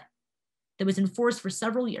a little bit, that was enforced for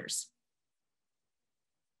several years.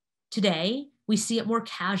 Today, we see it more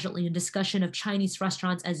casually in discussion of Chinese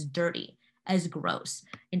restaurants as dirty, as gross,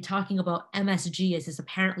 and talking about MSG as this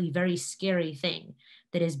apparently very scary thing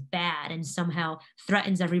that is bad and somehow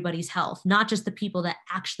threatens everybody's health, not just the people that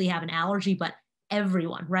actually have an allergy, but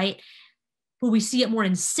everyone, right? But we see it more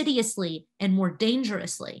insidiously and more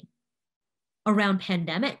dangerously around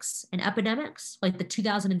pandemics and epidemics, like the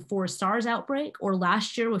 2004 SARS outbreak, or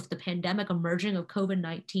last year with the pandemic emerging of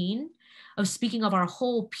COVID-19, of speaking of our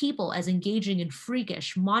whole people as engaging in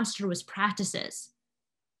freakish, monstrous practices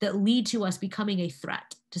that lead to us becoming a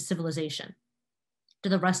threat to civilization, to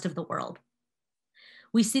the rest of the world.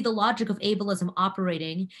 We see the logic of ableism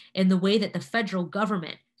operating in the way that the federal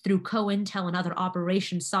government, through COINTEL and other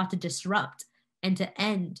operations, sought to disrupt and to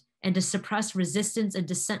end and to suppress resistance and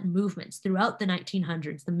dissent movements throughout the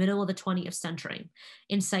 1900s, the middle of the 20th century,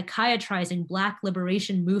 in psychiatrizing Black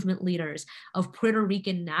liberation movement leaders, of Puerto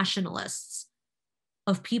Rican nationalists,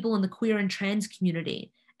 of people in the queer and trans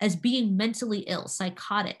community as being mentally ill,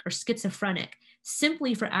 psychotic, or schizophrenic,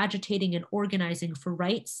 simply for agitating and organizing for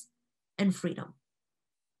rights and freedom.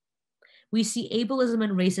 We see ableism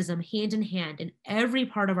and racism hand in hand in every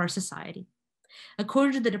part of our society.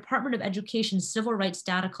 According to the Department of Education's Civil Rights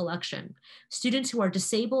Data Collection, students who are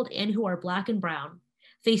disabled and who are Black and brown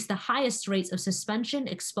face the highest rates of suspension,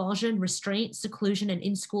 expulsion, restraint, seclusion, and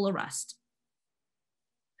in-school arrest.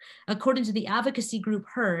 According to the advocacy group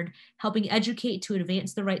HEARD, helping educate to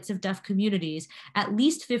advance the rights of deaf communities, at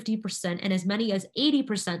least 50% and as many as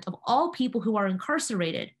 80% of all people who are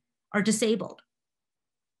incarcerated are disabled,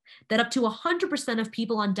 that up to 100% of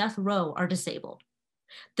people on death row are disabled,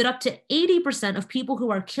 that up to 80% of people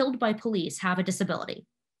who are killed by police have a disability,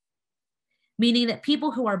 meaning that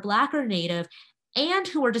people who are Black or Native and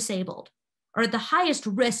who are disabled are at the highest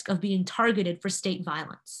risk of being targeted for state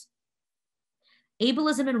violence.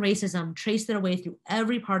 Ableism and racism trace their way through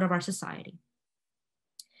every part of our society.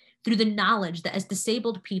 Through the knowledge that as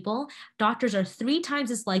disabled people, doctors are 3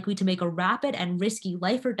 times as likely to make a rapid and risky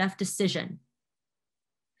life or death decision.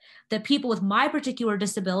 That people with my particular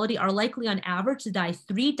disability are likely on average to die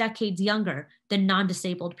 3 decades younger than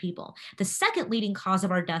non-disabled people. The second leading cause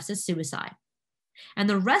of our deaths is suicide. And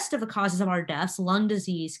the rest of the causes of our deaths, lung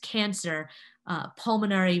disease, cancer,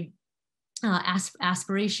 pulmonary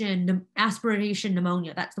aspiration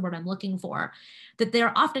pneumonia, that's the word I'm looking for, that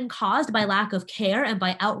they're often caused by lack of care and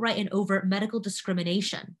by outright and overt medical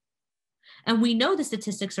discrimination. And we know the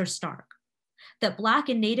statistics are stark, that Black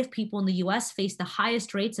and Native people in the US face the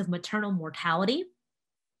highest rates of maternal mortality,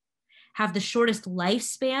 have the shortest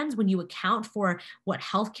lifespans when you account for what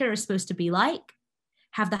healthcare is supposed to be like,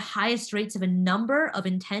 have the highest rates of a number of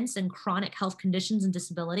intense and chronic health conditions and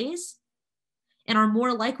disabilities, and are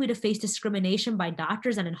more likely to face discrimination by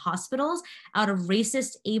doctors and in hospitals out of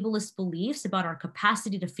racist, ableist beliefs about our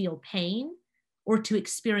capacity to feel pain or to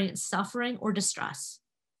experience suffering or distress.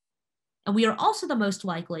 And we are also the most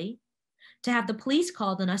likely to have the police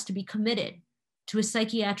called on us to be committed to a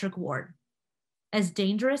psychiatric ward as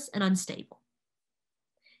dangerous and unstable.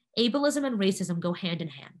 Ableism and racism go hand in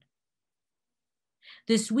hand.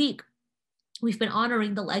 This week, we've been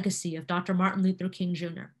honoring the legacy of Dr. Martin Luther King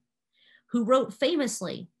Jr., who wrote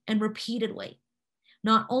famously and repeatedly,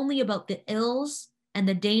 not only about the ills and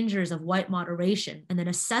the dangers of white moderation and the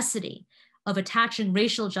necessity of attaching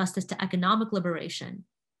racial justice to economic liberation,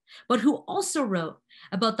 but who also wrote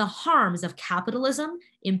about the harms of capitalism,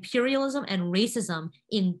 imperialism, and racism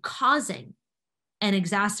in causing and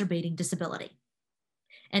exacerbating disability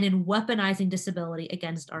and in weaponizing disability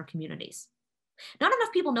against our communities. Not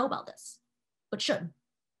enough people know about this, but should.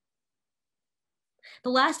 The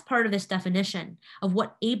last part of this definition of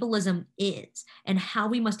what ableism is and how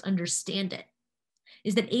we must understand it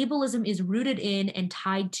is that ableism is rooted in and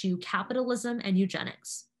tied to capitalism and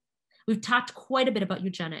eugenics. We've talked quite a bit about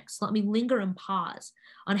eugenics. Let me linger and pause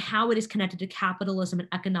on how it is connected to capitalism and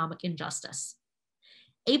economic injustice.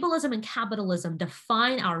 Ableism and capitalism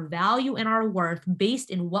define our value and our worth based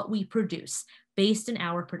in what we produce, based in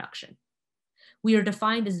our production. We are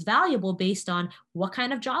defined as valuable based on what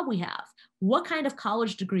kind of job we have, what kind of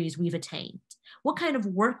college degrees we've attained, what kind of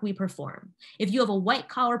work we perform. If you have a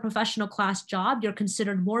white-collar professional class job, you're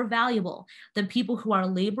considered more valuable than people who are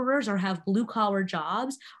laborers or have blue-collar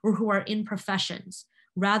jobs or who are in professions,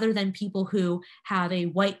 rather than people who have a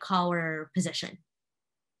white-collar position.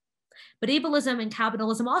 But ableism and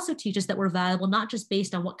capitalism also teach us that we're valuable not just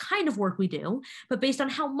based on what kind of work we do, but based on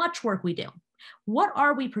how much work we do. What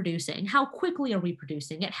are we producing? How quickly are we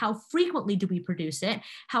producing it? How frequently do we produce it?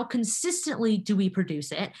 How consistently do we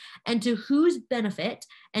produce it? And to whose benefit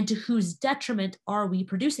and to whose detriment are we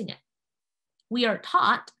producing it? We are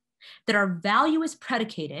taught that our value is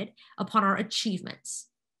predicated upon our achievements.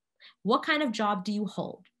 What kind of job do you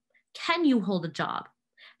hold? Can you hold a job?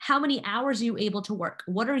 How many hours are you able to work?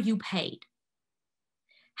 What are you paid?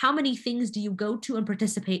 How many things do you go to and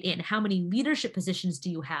participate in? How many leadership positions do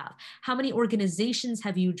you have? How many organizations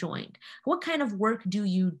have you joined? What kind of work do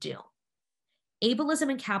you do? Ableism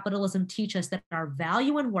and capitalism teach us that our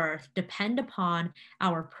value and worth depend upon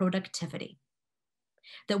our productivity,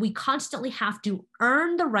 that we constantly have to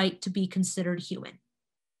earn the right to be considered human,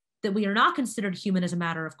 that we are not considered human as a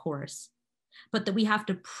matter of course, but that we have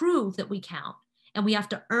to prove that we count, and we have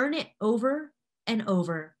to earn it over and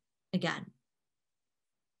over again.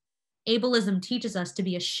 Ableism teaches us to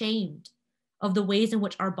be ashamed of the ways in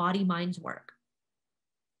which our body minds work,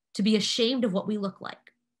 to be ashamed of what we look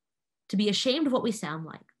like, to be ashamed of what we sound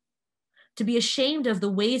like, to be ashamed of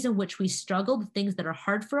the ways in which we struggle, the things that are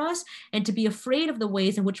hard for us, and to be afraid of the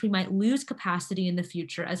ways in which we might lose capacity in the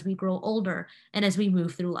future as we grow older and as we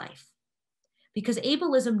move through life. Because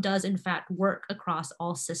ableism does in fact work across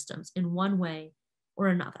all systems in one way or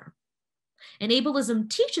another. And ableism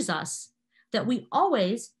teaches us that we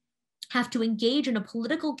always have to engage in a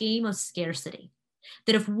political game of scarcity.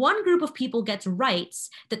 That if one group of people gets rights,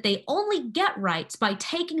 that they only get rights by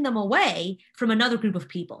taking them away from another group of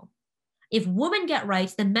people. If women get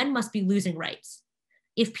rights, then men must be losing rights.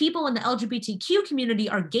 If people in the LGBTQ community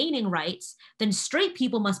are gaining rights, then straight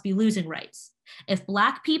people must be losing rights. If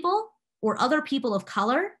Black people or other people of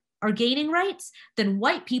color are gaining rights, then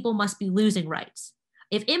white people must be losing rights.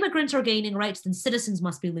 If immigrants are gaining rights, then citizens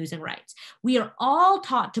must be losing rights. We are all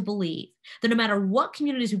taught to believe that no matter what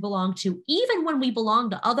communities we belong to, even when we belong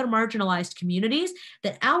to other marginalized communities,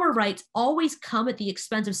 that our rights always come at the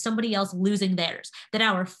expense of somebody else losing theirs, that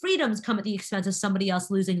our freedoms come at the expense of somebody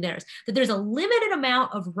else losing theirs, that there's a limited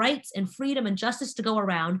amount of rights and freedom and justice to go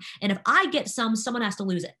around, and if I get some, someone has to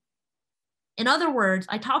lose it. In other words,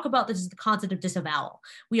 I talk about this as the concept of disavowal.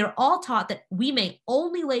 We are all taught that we may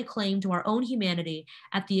only lay claim to our own humanity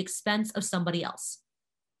at the expense of somebody else.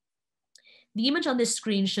 The image on this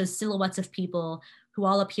screen shows silhouettes of people who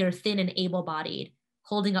all appear thin and able-bodied,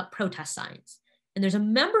 holding up protest signs. And there's a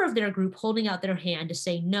member of their group holding out their hand to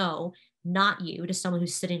say, no, not you, to someone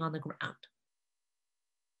who's sitting on the ground.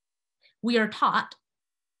 We are taught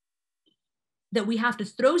that we have to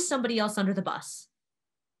throw somebody else under the bus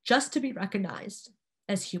just to be recognized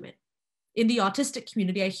as human. In the autistic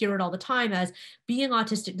community, I hear it all the time as being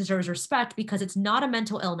autistic deserves respect because it's not a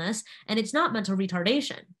mental illness and it's not mental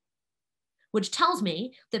retardation, which tells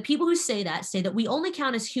me that people who say that we only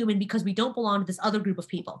count as human because we don't belong to this other group of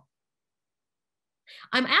people.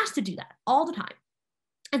 I'm asked to do that all the time.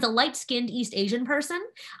 As a light-skinned East Asian person,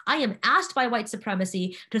 I am asked by white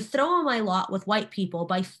supremacy to throw in my lot with white people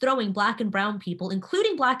by throwing Black and brown people,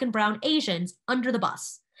 including Black and brown Asians, under the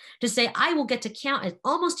bus. To say I will get to count as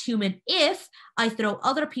almost human if I throw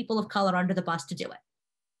other people of color under the bus to do it.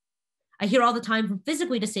 I hear all the time from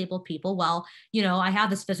physically disabled people, well, I have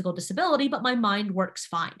this physical disability, but my mind works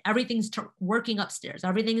fine. Everything's working upstairs.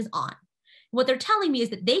 Everything is on. What they're telling me is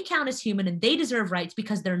that they count as human and they deserve rights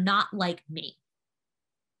because they're not like me.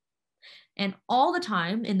 And all the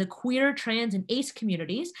time in the queer, trans, and ace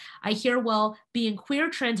communities, I hear, well, being queer,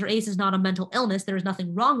 trans, or ace is not a mental illness. There is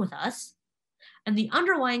nothing wrong with us. And the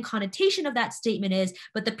underlying connotation of that statement is,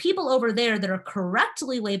 but the people over there that are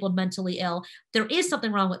correctly labeled mentally ill, there is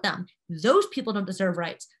something wrong with them. Those people don't deserve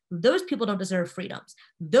rights. Those people don't deserve freedoms.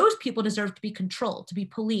 Those people deserve to be controlled, to be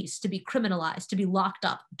policed, to be criminalized, to be locked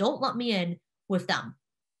up. Don't let me in with them.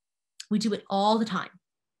 We do it all the time.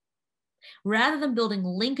 Rather than building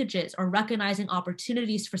linkages or recognizing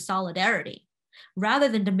opportunities for solidarity, rather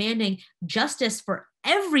than demanding justice for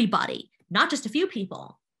everybody, not just a few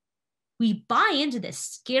people, we buy into this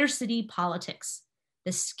scarcity politics,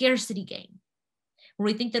 this scarcity game, where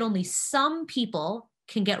we think that only some people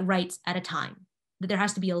can get rights at a time, that there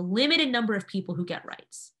has to be a limited number of people who get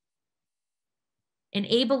rights. And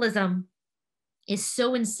ableism is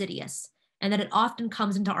so insidious, and that it often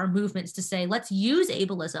comes into our movements to say, let's use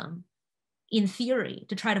ableism in theory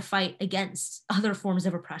to try to fight against other forms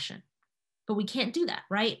of oppression. But we can't do that,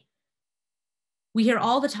 right? We hear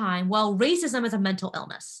all the time, well, racism is a mental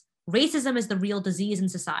illness. Racism is the real disease in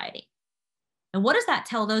society. And what does that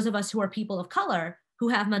tell those of us who are people of color who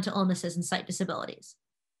have mental illnesses and sight disabilities?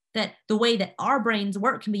 That the way that our brains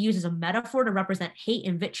work can be used as a metaphor to represent hate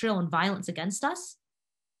and vitriol and violence against us?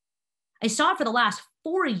 I saw it for the last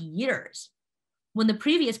 4 years. When the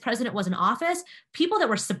previous president was in office, people that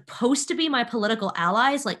were supposed to be my political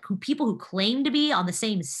allies, like people who claim to be on the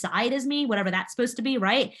same side as me, whatever that's supposed to be,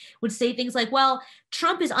 right, would say things like, well,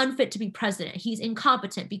 Trump is unfit to be president. He's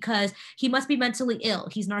incompetent because he must be mentally ill.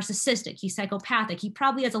 He's narcissistic. He's psychopathic. He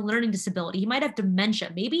probably has a learning disability. He might have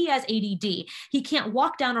dementia. Maybe he has ADD. He can't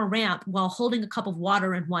walk down a ramp while holding a cup of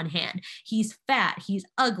water in one hand. He's fat. He's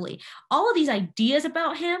ugly. All of these ideas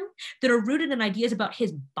about him that are rooted in ideas about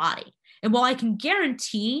his body. And while I can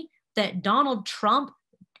guarantee that Donald Trump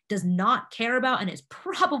does not care about and is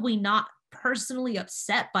probably not personally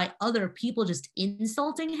upset by other people just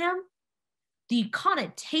insulting him, the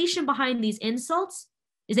connotation behind these insults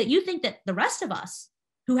is that you think that the rest of us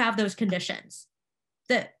who have those conditions,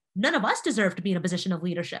 that none of us deserve to be in a position of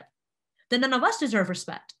leadership, that none of us deserve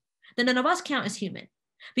respect, that none of us count as human.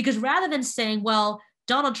 Because rather than saying, well,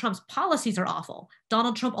 Donald Trump's policies are awful.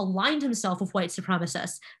 Donald Trump aligned himself with white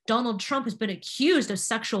supremacists. Donald Trump has been accused of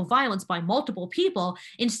sexual violence by multiple people.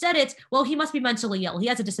 Instead, it's, well, he must be mentally ill. He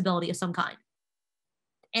has a disability of some kind.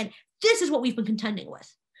 And this is what we've been contending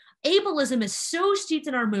with. Ableism is so steeped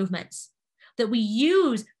in our movements that we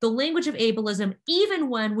use the language of ableism even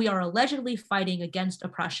when we are allegedly fighting against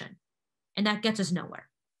oppression. And that gets us nowhere.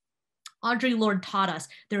 Audre Lorde taught us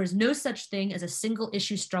there is no such thing as a single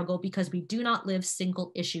issue struggle because we do not live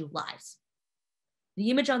single issue lives.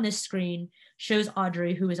 The image on this screen shows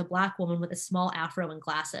Audre, who is a Black woman with a small afro and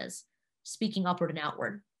glasses, speaking upward and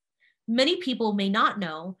outward. Many people may not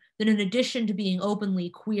know that in addition to being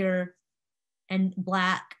openly queer and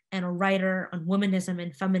Black and a writer on womanism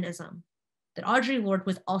and feminism, that Audre Lorde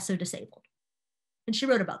was also disabled. And she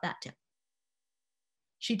wrote about that too.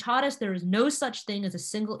 She taught us there is no such thing as a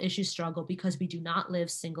single issue struggle because we do not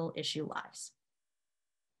live single issue lives.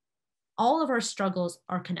 all of our struggles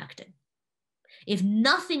are connected. If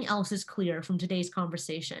nothing else is clear from today's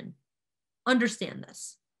conversation, understand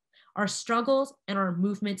this. Our struggles and our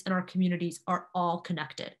movements and our communities are all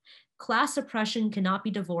connected. Class oppression cannot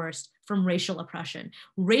be divorced from racial oppression.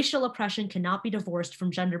 Racial oppression cannot be divorced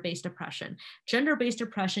from gender-based oppression. Gender-based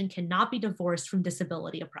oppression cannot be divorced from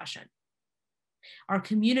disability oppression. Our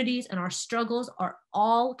communities and our struggles are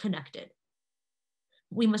all connected.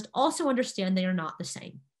 We must also understand they are not the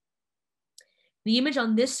same. The image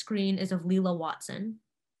on this screen is of Leela Watson,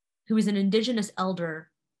 who is an Indigenous elder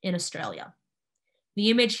in Australia. The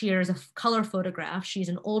image here is a color photograph. She's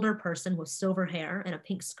an older person with silver hair and a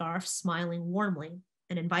pink scarf, smiling warmly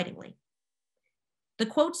and invitingly. The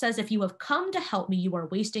quote says, "If you have come to help me, you are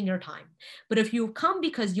wasting your time. But if you have come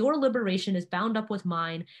because your liberation is bound up with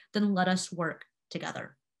mine, then let us work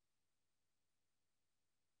together."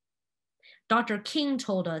 Dr. King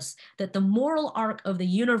told us that the moral arc of the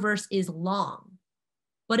universe is long,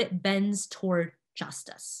 but it bends toward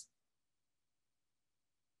justice.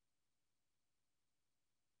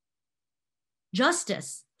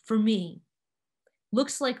 Justice, for me,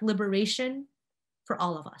 looks like liberation for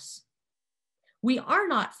all of us. We are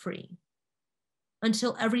not free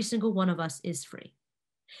until every single one of us is free.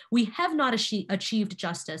 We have not achieved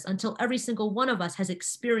justice until every single one of us has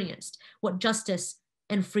experienced what justice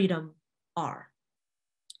and freedom are.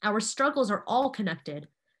 Our struggles are all connected,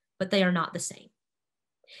 but they are not the same.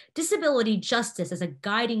 Disability justice as a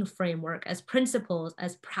guiding framework, as principles,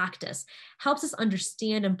 as practice, helps us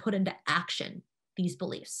understand and put into action these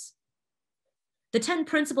beliefs. The 10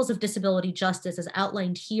 principles of disability justice, as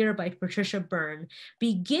outlined here by Patricia Byrne,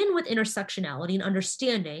 begin with intersectionality and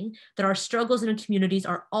understanding that our struggles and communities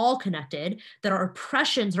are all connected, that our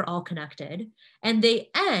oppressions are all connected, and they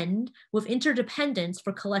end with interdependence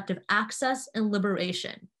for collective access and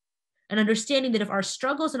liberation. And understanding that if our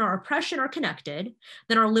struggles and our oppression are connected,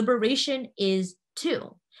 then our liberation is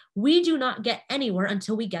too. We do not get anywhere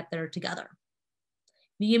until we get there together.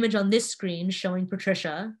 The image on this screen showing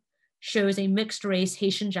Patricia shows a mixed race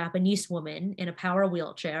Haitian Japanese woman in a power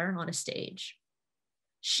wheelchair on a stage.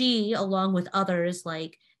 She, along with others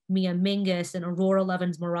like Mia Mingus and Aurora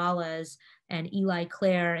Levins Morales and Eli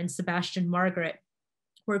Clare and Sebastian Margaret,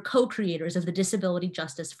 were co-creators of the disability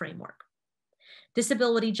justice framework.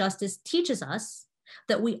 Disability justice teaches us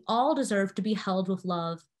that we all deserve to be held with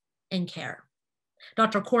love and care.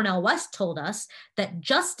 Dr. Cornel West told us that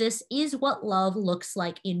justice is what love looks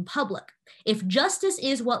like in public. If justice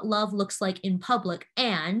is what love looks like in public,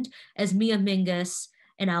 and as Mia Mingus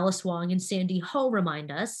and Alice Wong and Sandy Ho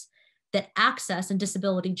remind us, that access and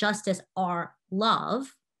disability justice are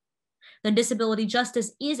love, then disability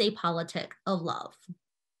justice is a politic of love.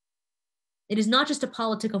 It is not just a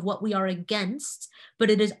politic of what we are against,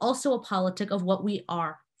 but it is also a politic of what we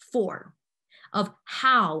are for, of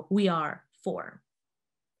how we are for.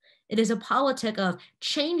 It is a politic of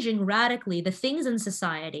changing radically the things in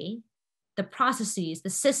society, the processes, the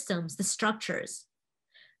systems, the structures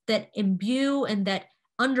that imbue and that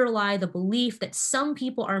underlie the belief that some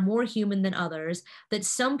people are more human than others, that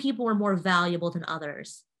some people are more valuable than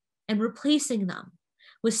others, and replacing them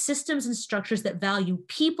with systems and structures that value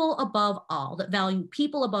people above all, that value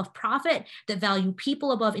people above profit, that value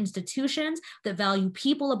people above institutions, that value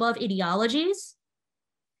people above ideologies,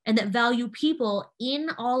 and that value people in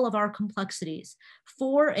all of our complexities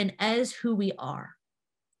for and as who we are,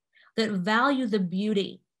 that value the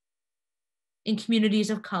beauty in communities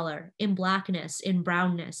of color, in Blackness, in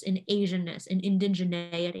brownness, in Asianness, in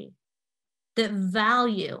indigeneity, that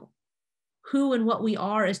value who and what we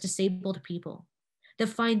are as disabled people, that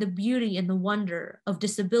find the beauty and the wonder of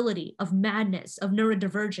disability, of madness, of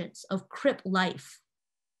neurodivergence, of crip life,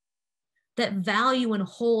 that value and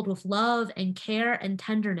hold with love and care and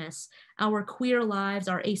tenderness our queer lives,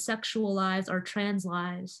 our asexual lives, our trans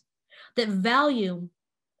lives, that value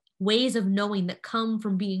ways of knowing that come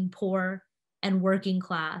from being poor and working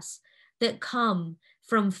class, that come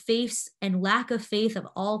from faiths and lack of faith of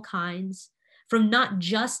all kinds, from not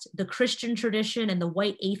just the Christian tradition and the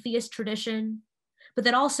white atheist tradition, but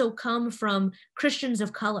that also come from Christians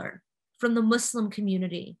of color, from the Muslim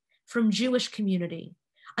community, from Jewish community.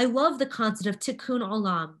 I love the concept of tikkun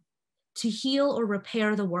olam, to heal or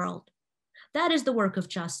repair the world. That is the work of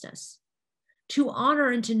justice. To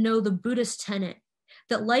honor and to know the Buddhist tenet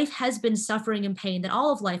that life has been suffering and pain, that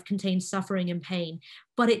all of life contains suffering and pain,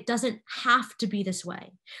 but it doesn't have to be this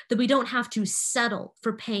way, that we don't have to settle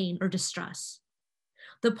for pain or distress.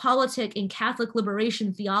 The politic in Catholic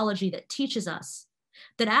liberation theology that teaches us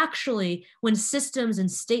that actually when systems and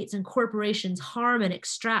states and corporations harm and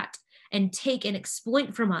extract and take and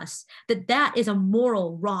exploit from us, that is a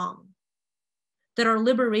moral wrong. that our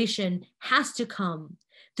liberation has to come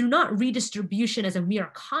through not redistribution as a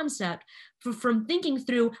mere concept, but from thinking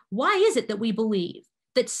through why is it that we believe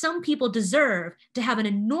that some people deserve to have an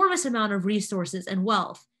enormous amount of resources and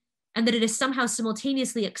wealth, and that it is somehow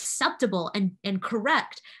simultaneously acceptable and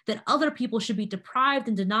correct that other people should be deprived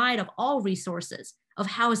and denied of all resources, of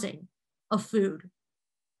housing, of food.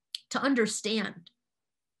 To understand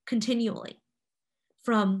continually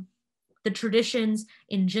from the traditions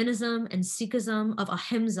in Jainism and Sikhism of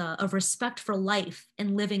ahimsa, of respect for life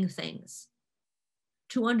and living things,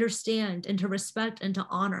 to understand and to respect and to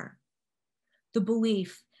honor the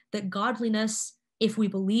belief that godliness, if we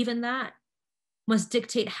believe in that, must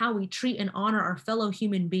dictate how we treat and honor our fellow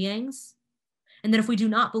human beings. And that if we do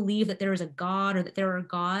not believe that there is a God or that there are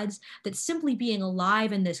gods, that simply being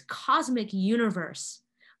alive in this cosmic universe,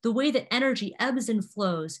 the way that energy ebbs and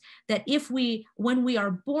flows, that when we are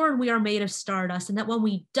born, we are made of stardust, and that when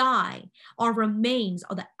we die, our remains,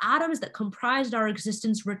 or the atoms that comprised our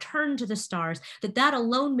existence, return to the stars, that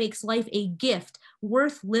alone makes life a gift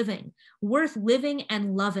worth living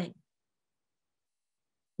and loving,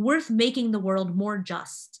 worth making the world more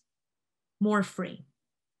just, more free.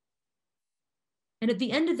 And at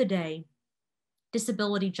the end of the day,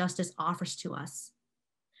 disability justice offers to us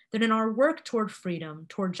that in our work toward freedom,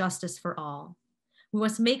 toward justice for all, we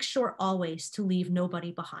must make sure always to leave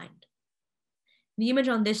nobody behind. The image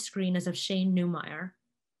on this screen is of Shane Newmeyer,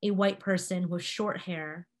 a white person with short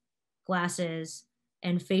hair, glasses,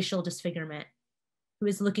 and facial disfigurement, who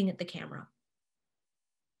is looking at the camera.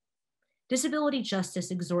 Disability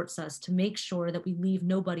justice exhorts us to make sure that we leave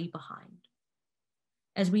nobody behind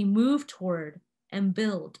as we move toward and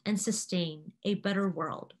build and sustain a better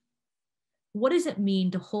world. What does it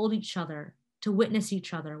mean to hold each other, to witness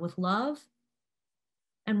each other with love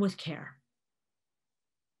and with care?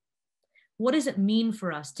 What does it mean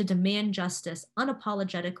for us to demand justice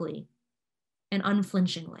unapologetically and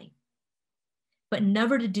unflinchingly, but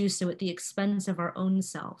never to do so at the expense of our own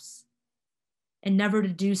selves, and never to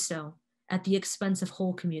do so at the expense of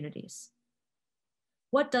whole communities?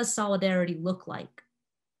 What does solidarity look like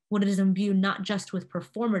when it is imbued not just with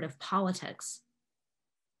performative politics,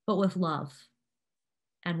 but with love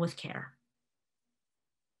and with care?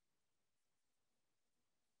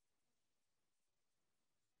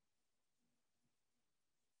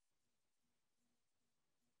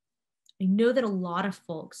 I know that a lot of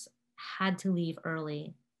folks had to leave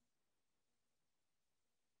early,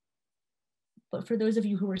 but for those of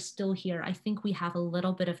you who are still here, I think we have a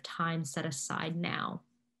little bit of time set aside now.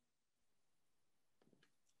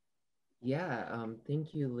 Yeah,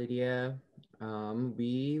 thank you, Lydia.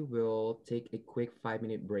 We will take a quick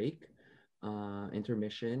 5-minute break,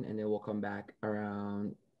 intermission, and then we'll come back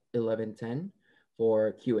around 11:10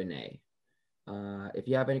 for Q&A. If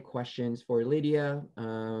you have any questions for Lydia,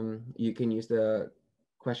 you can use the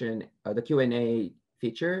Q&A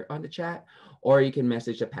feature on the chat, or you can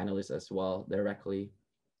message the panelists as well directly.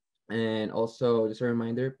 And also, just a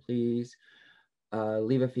reminder, please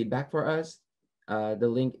leave a feedback for us. The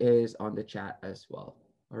link is on the chat as well.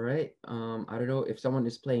 All right. I don't know if someone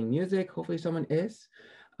is playing music. Hopefully someone is,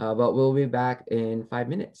 but we'll be back in 5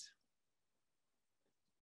 minutes.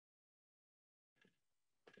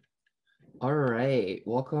 All right.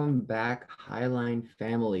 Welcome back, Highline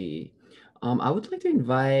family. I would like to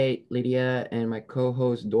invite Lydia and my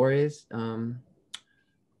co-host Doris on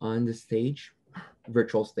the stage,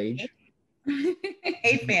 virtual stage.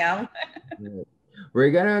 Hey, fam.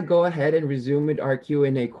 We're gonna go ahead and resume with our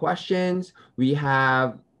Q&A questions. We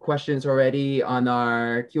have questions already on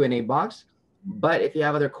our Q&A box, but if you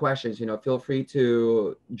have other questions, feel free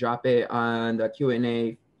to drop it on the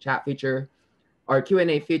Q&A chat feature, our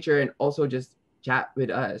Q&A feature, and also just chat with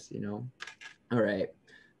us, All right.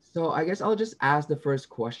 So I guess I'll just ask the first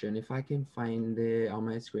question. If I can find it on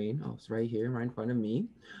my screen. Oh, it's right here, right in front of me.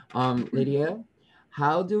 Lydia,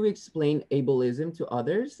 how do we explain ableism to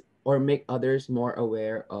others or make others more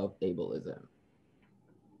aware of ableism?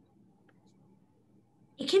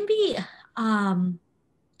 It can be kind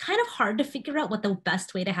of hard to figure out what the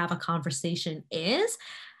best way to have a conversation is.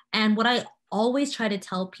 And what I always try to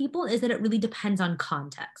tell people is that it really depends on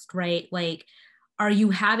context, right? Like, are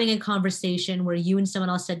you having a conversation where you and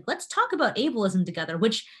someone else said, let's talk about ableism together,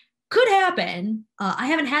 which could happen. I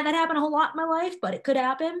haven't had that happen a whole lot in my life, but it could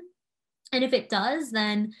happen. And if it does,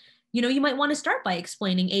 then, you might want to start by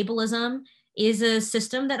explaining ableism is a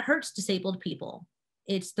system that hurts disabled people.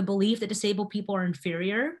 It's the belief that disabled people are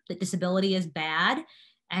inferior, that disability is bad.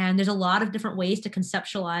 And there's a lot of different ways to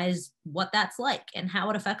conceptualize what that's like and how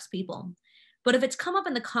it affects people. But if it's come up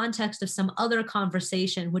in the context of some other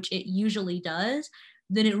conversation, which it usually does,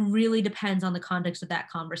 then it really depends on the context of that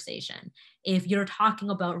conversation. If you're talking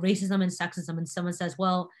about racism and sexism and someone says,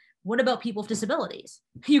 well, what about people with disabilities?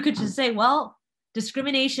 You could just say, well,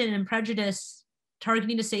 discrimination and prejudice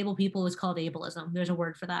targeting disabled people is called ableism. There's a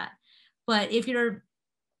word for that. But if you're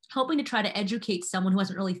hoping to try to educate someone who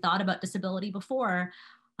hasn't really thought about disability before,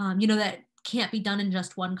 that can't be done in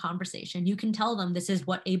just one conversation. You can tell them this is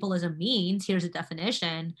what ableism means, here's a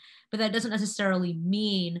definition, but that doesn't necessarily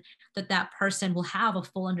mean that that person will have a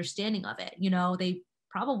full understanding of it. They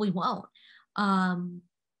probably won't. I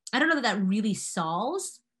don't know that really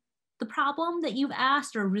solves the problem that you've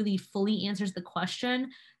asked or really fully answers the question,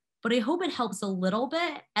 but I hope it helps a little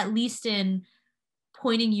bit, at least in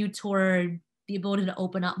pointing you toward the ability to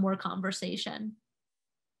open up more conversation.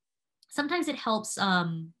 Sometimes it helps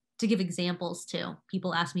to give examples too.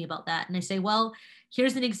 People ask me about that and I say, well,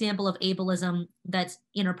 here's an example of ableism that's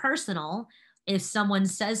interpersonal. If someone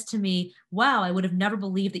says to me, wow, I would have never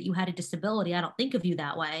believed that you had a disability, I don't think of you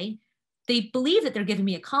that way. They believe that they're giving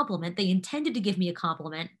me a compliment. They intended to give me a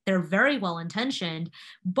compliment. They're very well intentioned,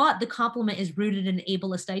 but the compliment is rooted in an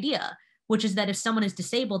ableist idea, which is that if someone is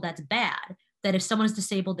disabled, that's bad. That if someone is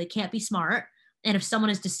disabled, they can't be smart. And if someone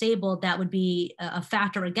is disabled, that would be a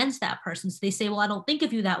factor against that person. So they say, well, I don't think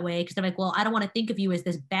of you that way, because they're like, well, I don't want to think of you as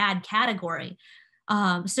this bad category.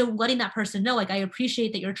 So letting that person know, like, I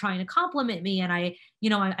appreciate that you're trying to compliment me. And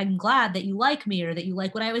I'm glad that you like me or that you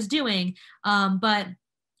like what I was doing. But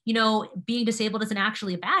being disabled isn't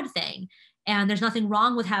actually a bad thing. And there's nothing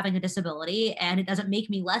wrong with having a disability, and it doesn't make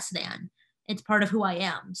me less than. It's part of who I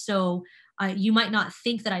am. So you might not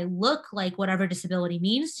think that I look like whatever disability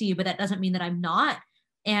means to you, but that doesn't mean that I'm not.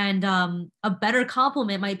 And a better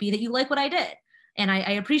compliment might be that you like what I did. And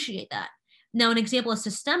I appreciate that. Now, an example of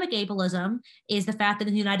systemic ableism is the fact that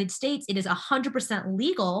in the United States, it is 100%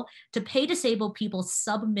 legal to pay disabled people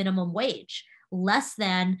sub-minimum wage, less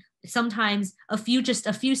than sometimes a few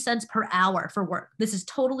cents per hour for work. This is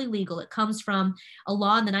totally legal. It comes from a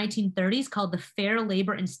law in the 1930s called the Fair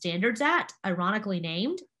Labor and Standards Act, ironically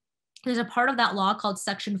named. There's a part of that law called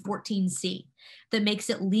Section 14C that makes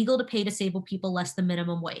it legal to pay disabled people less than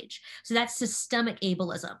minimum wage. So that's systemic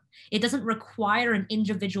ableism. It doesn't require an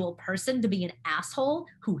individual person to be an asshole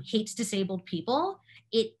who hates disabled people.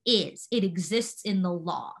 It exists in the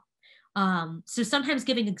law. So sometimes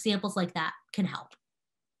giving examples like that can help.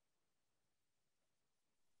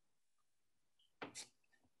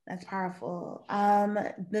 That's powerful.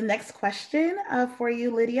 The next question for you,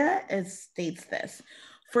 Lydia, states this.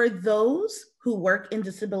 For those who work in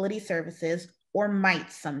disability services or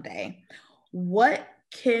might someday, what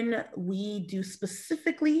can we do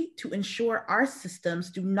specifically to ensure our systems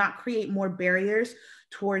do not create more barriers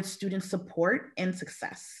towards student support and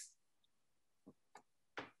success?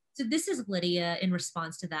 So this is Lydia in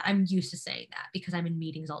response to that. I'm used to saying that because I'm in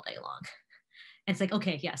meetings all day long. And it's like,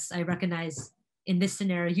 okay, yes, I recognize in this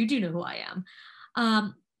scenario, you do know who I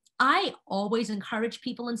am. I always encourage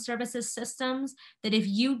people in services systems that if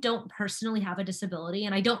you don't personally have a disability,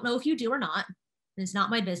 and I don't know if you do or not, it's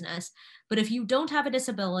not my business, but if you don't have a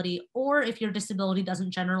disability, or if your disability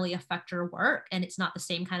doesn't generally affect your work and it's not the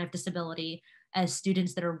same kind of disability as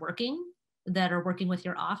students that are working with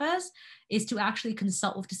your office, is to actually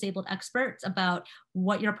consult with disabled experts about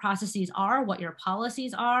what your processes are, what your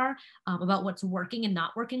policies are, about what's working and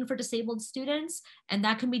not working for disabled students. And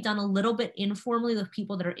that can be done a little bit informally with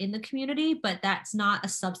people that are in the community, but that's not a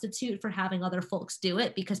substitute for having other folks do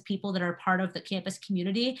it, because people that are part of the campus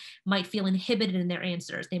community might feel inhibited in their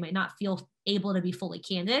answers. They might not feel able to be fully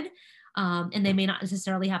candid. And they may not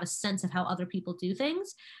necessarily have a sense of how other people do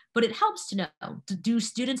things, but it helps to know, do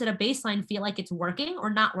students at a baseline feel like it's working or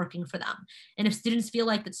not working for them? And if students feel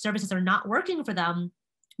like that services are not working for them,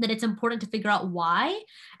 then it's important to figure out why,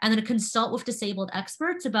 and then to consult with disabled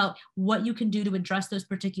experts about what you can do to address those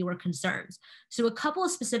particular concerns. So a couple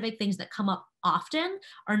of specific things that come up often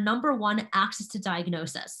are, number one, access to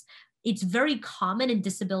diagnosis. It's very common in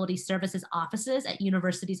disability services offices at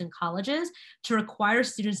universities and colleges to require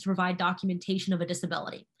students to provide documentation of a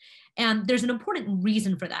disability. And there's an important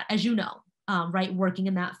reason for that, as you know, right, working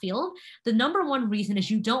in that field. The number one reason is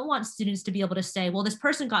you don't want students to be able to say, well, this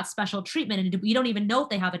person got special treatment and you don't even know if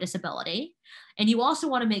they have a disability. And you also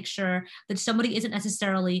want to make sure that somebody isn't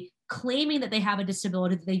necessarily claiming that they have a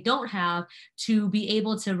disability that they don't have to be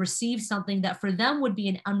able to receive something that for them would be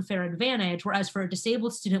an unfair advantage, whereas for a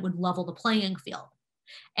disabled student would level the playing field.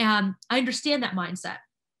 And I understand that mindset.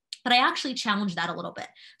 But I actually challenge that a little bit.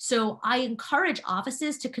 So I encourage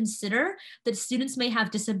offices to consider that students may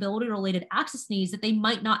have disability-related access needs that they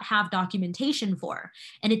might not have documentation for.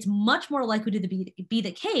 And it's much more likely to be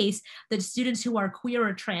the case that students who are queer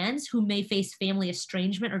or trans who may face family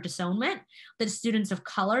estrangement or disownment, that students of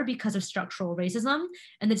color because of structural racism,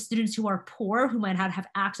 and that students who are poor who might have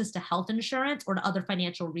access to health insurance or to other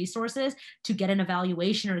financial resources to get an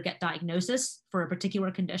evaluation or get diagnosis for a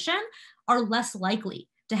particular condition are less likely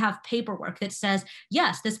to have paperwork that says,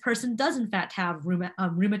 yes, this person does in fact have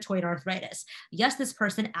rheumatoid arthritis. Yes, this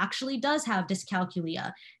person actually does have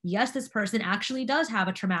dyscalculia. Yes, this person actually does have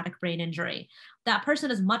a traumatic brain injury. That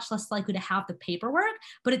person is much less likely to have the paperwork,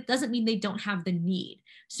 but it doesn't mean they don't have the need.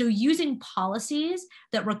 So using policies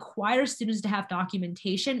that require students to have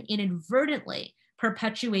documentation inadvertently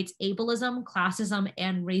perpetuates ableism, classism,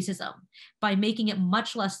 and racism by making it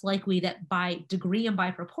much less likely that by degree and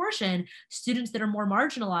by proportion, students that are more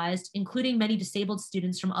marginalized, including many disabled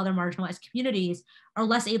students from other marginalized communities, are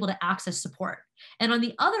less able to access support. And on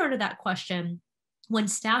the other end of that question, when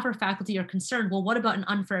staff or faculty are concerned, well, what about an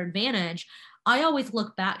unfair advantage? I always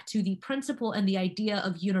look back to the principle and the idea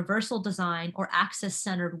of universal design or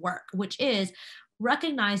access-centered work, which is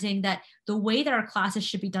recognizing that the way that our classes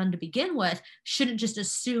should be done to begin with shouldn't just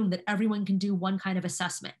assume that everyone can do one kind of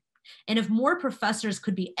assessment. And if more professors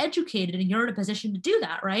could be educated, and you're in a position to do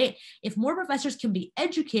that, right? If more professors can be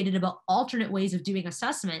educated about alternate ways of doing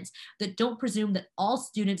assessments that don't presume that all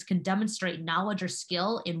students can demonstrate knowledge or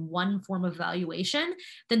skill in one form of evaluation,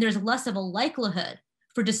 then there's less of a likelihood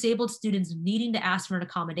for disabled students needing to ask for an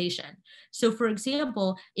accommodation. So for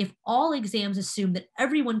example, if all exams assume that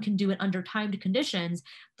everyone can do it under timed conditions,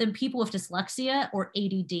 then people with dyslexia or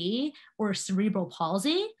ADD or cerebral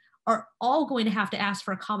palsy are all going to have to ask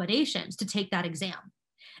for accommodations to take that exam.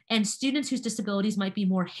 And students whose disabilities might be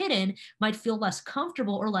more hidden might feel less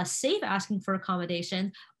comfortable or less safe asking for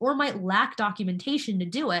accommodation, or might lack documentation to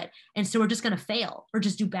do it. And so we're just going to fail or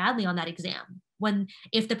just do badly on that exam. When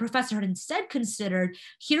if the professor had instead considered,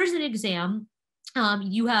 here's an exam,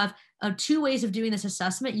 you have two ways of doing this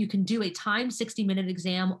assessment. You can do a timed 60-minute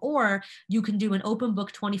exam, or you can do an open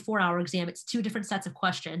book 24-hour exam. It's two different sets of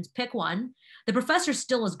questions. Pick one. The professor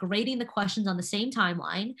still is grading the questions on the same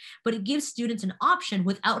timeline, but it gives students an option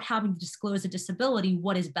without having to disclose a disability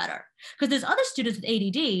what is better. Because there's other students with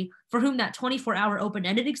ADD for whom that 24-hour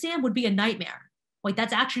open-ended exam would be a nightmare. Like,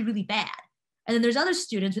 that's actually really bad. And then there's other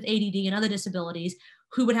students with ADD and other disabilities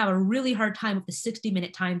who would have a really hard time with the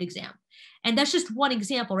 60-minute timed exam. And that's just one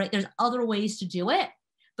example, right? There's other ways to do it,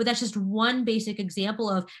 but that's just one basic example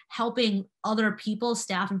of helping other people,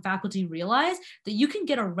 staff and faculty realize that you can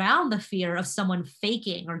get around the fear of someone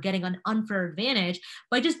faking or getting an unfair advantage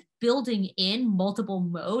by just building in multiple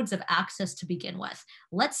modes of access to begin with.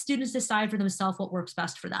 Let students decide for themselves what works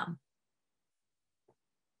best for them.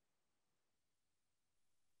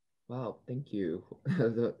 Wow, thank you.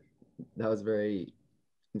 That was very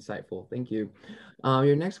insightful. Thank you.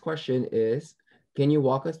 Your next question is, can you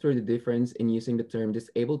walk us through the difference in using the term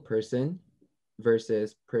disabled person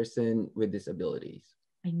versus person with disabilities?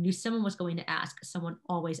 I knew someone was going to ask. Someone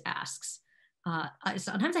always asks.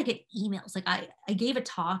 Sometimes I get emails. Like I gave a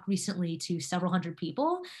talk recently to several hundred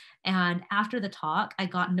people. And after the talk, I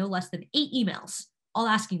got no less than 8 emails, all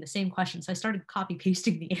asking the same question. So I started copy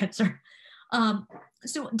pasting the answer.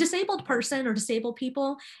 So disabled person or disabled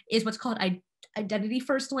people is what's called identity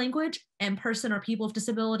first language, and person or people with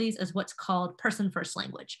disabilities is what's called person first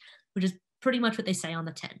language, which is pretty much what they say on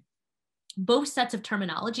the tin. Both sets of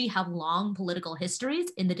terminology have long political histories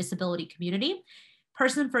in the disability community.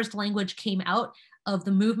 Person first language came out of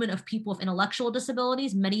the movement of people with intellectual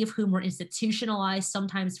disabilities, many of whom were institutionalized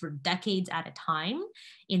sometimes for decades at a time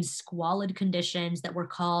in squalid conditions that were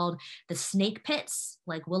called the snake pits,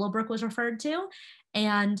 like Willowbrook was referred to.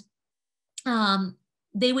 And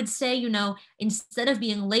they would say, you know, instead of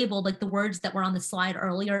being labeled like the words that were on the slide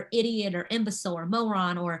earlier, idiot or imbecile or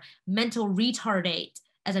moron or mental retardate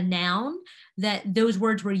as a noun, that those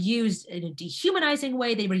words were used in a dehumanizing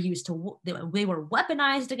way. They were used they were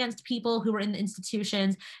weaponized against people who were in the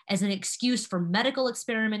institutions as an excuse for medical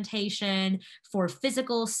experimentation, for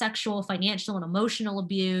physical, sexual, financial, and emotional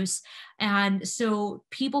abuse. And so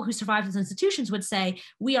people who survived those institutions would say,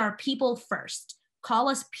 we are people first. Call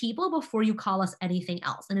us people before you call us anything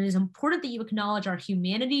else. And it is important that you acknowledge our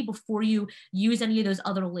humanity before you use any of those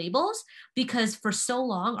other labels, because for so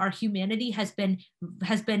long, our humanity has been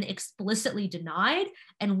explicitly denied,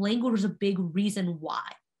 and language was a big reason why.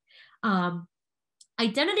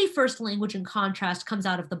 Identity first language, in contrast, comes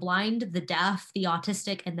out of the blind, the deaf, the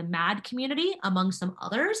autistic, and the MAD community, among some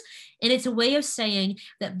others. And it's a way of saying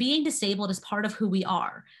that being disabled is part of who we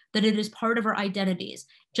are. that it is part of our identities,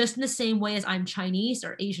 just in the same way as I'm Chinese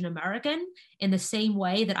or Asian American, in the same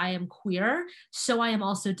way that I am queer, so I am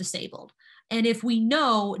also disabled. And if we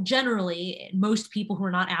know, generally, most people who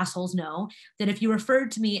are not assholes know that if you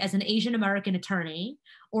referred to me as an Asian American attorney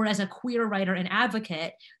or as a queer writer and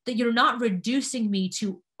advocate, that you're not reducing me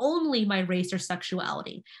to only my race or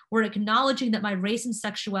sexuality. We're acknowledging that my race and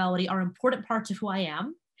sexuality are important parts of who I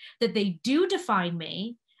am, that they do define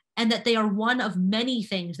me, and that they are one of many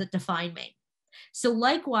things that define me. So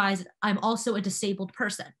likewise, I'm also a disabled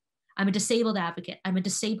person. I'm a disabled advocate. I'm a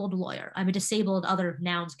disabled lawyer. I'm a disabled, other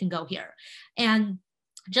nouns can go here. And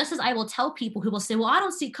just as I will tell people who will say, well, I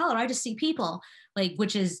don't see color, I just see people, like,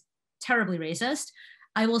 which is terribly racist,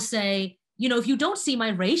 I will say, you know, if you don't see my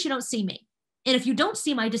race, you don't see me. And if you don't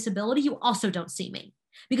see my disability, you also don't see me,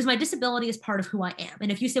 because my disability is part of who I am.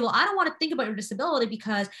 And if you say, well, I don't want to think about your disability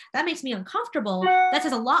because that makes me uncomfortable, that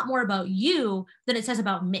says a lot more about you than it says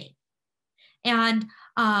about me. And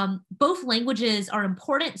both languages are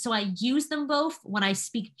important, so I use them both when I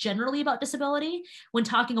speak generally about disability. When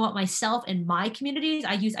talking about myself and my communities,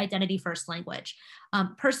 I use identity first language.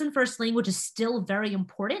 Person first language is still very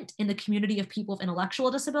important in the community of people with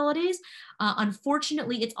intellectual disabilities.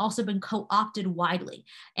 Unfortunately, it's also been co-opted widely.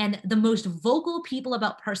 And the most vocal people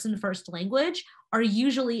about person first language are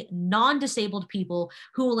usually non-disabled people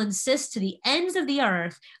who will insist to the ends of the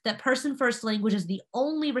earth that person first language is the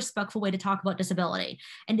only respectful way to talk about disability.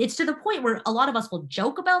 And it's to the point where a lot of us will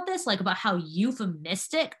joke about this, like about how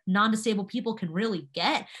euphemistic non-disabled people can really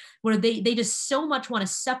get, where they just so much want to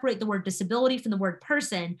separate the word disability from the word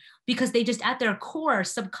person, because they just at their core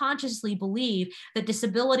subconsciously believe that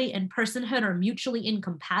disability and personhood are mutually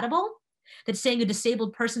incompatible. That saying a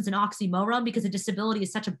disabled person's an oxymoron because a disability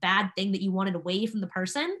is such a bad thing that you want it away from the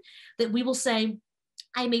person, that we will say,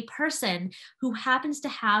 I'm a person who happens to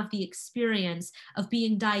have the experience of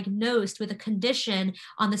being diagnosed with a condition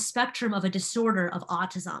on the spectrum of a disorder of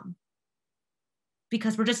autism.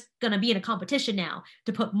 Because we're just going to be in a competition now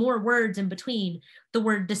to put more words in between the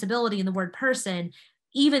word disability and the word person,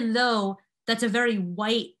 even though that's a very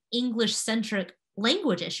white English-centric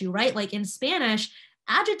language issue, right? Like in Spanish,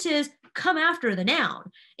 adjectives come after the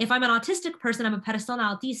noun. If I'm an autistic person, I'm a persona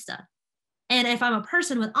autista. And if I'm a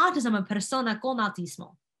person with autism, I'm a persona con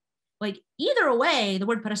autismo. Like either way, the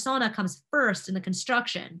word persona comes first in the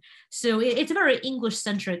construction. So it's a very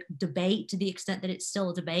English-centric debate to the extent that it's still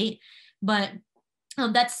a debate. But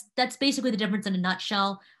that's basically the difference in a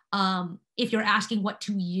nutshell. If you're asking what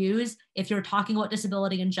to use, if you're talking about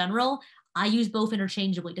disability in general, I use both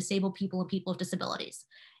interchangeably, disabled people and people with disabilities.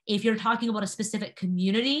 If you're talking about a specific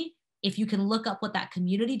community, if you can look up what that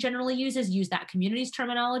community generally uses, use that community's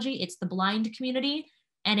terminology. It's the blind community,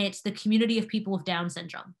 and it's the community of people with Down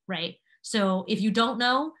syndrome, right? So if you don't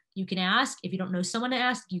know, you can ask. If you don't know someone to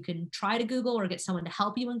ask, you can try to Google or get someone to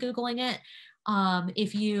help you in Googling it.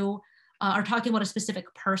 If you are talking about a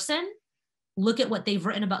specific person, look at what they've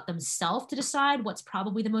written about themselves to decide what's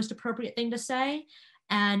probably the most appropriate thing to say.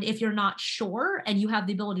 And if you're not sure and you have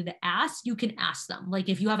the ability to ask, you can ask them. Like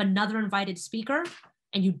if you have another invited speaker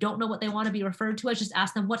and you don't know what they want to be referred to as, just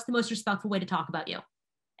ask them, what's the most respectful way to talk about you?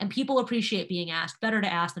 And people appreciate being asked. Better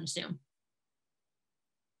to ask than assume.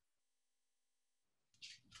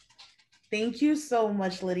 Thank you so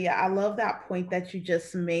much, Lydia. I love that point that you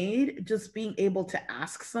just made, just being able to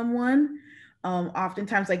ask someone.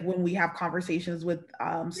 Oftentimes, like when we have conversations with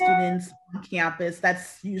students on campus,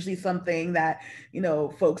 that's usually something that, you know,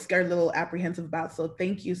 folks are a little apprehensive about. So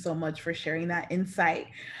thank you so much for sharing that insight.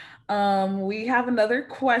 We have another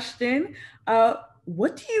question.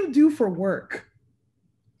 What do you do for work?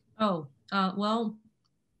 Well,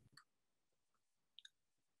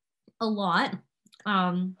 a lot.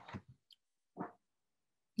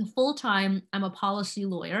 Full-time, I'm a policy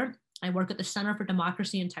lawyer. I work at the Center for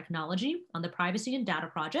Democracy and Technology on the Privacy and Data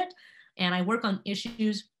Project, and I work on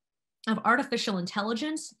issues of artificial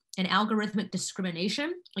intelligence and algorithmic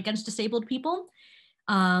discrimination against disabled people.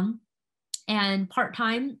 And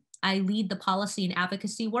part-time, I lead the policy and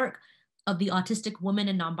advocacy work of the Autistic Women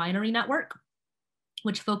and Non-Binary Network,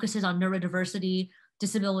 which focuses on neurodiversity,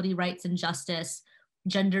 disability rights and justice,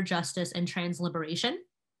 gender justice, and trans liberation.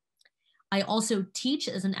 I also teach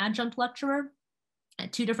as an adjunct lecturer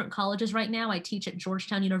at 2 different colleges right now. I teach at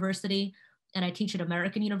Georgetown University and I teach at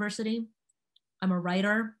American University. I'm a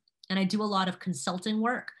writer and I do a lot of consulting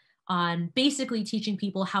work on basically teaching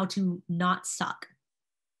people how to not suck.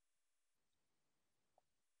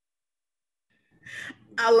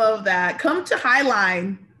 I love that. Come to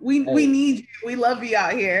Highline. We need you. We love you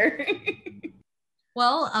out here.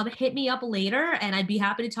 Well, hit me up later and I'd be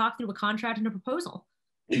happy to talk through a contract and a proposal.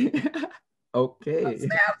 Okay.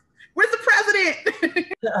 Where's the president?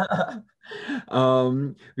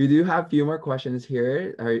 We do have a few more questions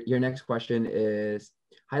here. Your next question is,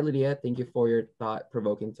 hi Lydia, thank you for your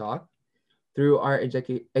thought-provoking talk. Through our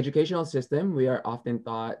educational system, we are often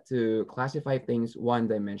taught to classify things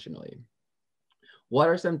one-dimensionally. What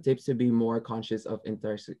are some tips to be more conscious of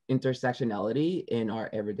intersectionality in our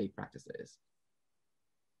everyday practices?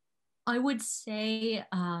 I would say,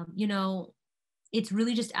 you know, it's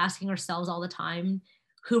really just asking ourselves all the time,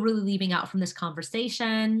 who are we leaving out from this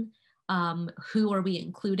conversation? Who are we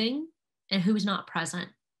including? And who's not present?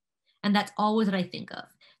 And that's always what I think of.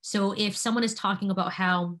 So if someone is talking about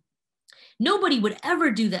how nobody would ever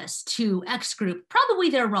do this to X group, probably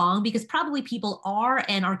they're wrong, because probably people are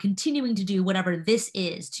and are continuing to do whatever this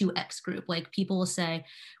is to X group. Like people will say,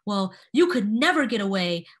 well, you could never get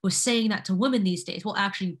away with saying that to women these days. Well,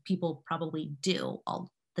 actually, people probably do all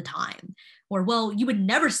the time. Or, well, you would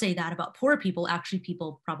never say that about poor people. Actually,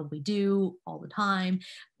 people probably do all the time.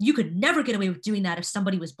 You could never get away with doing that if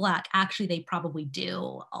somebody was Black. Actually, they probably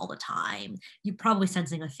do all the time. You're probably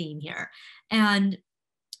sensing a theme here. And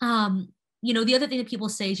you know, the other thing that people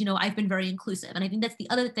say is, you know, I've been very inclusive. And I think that's the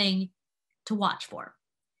other thing to watch for.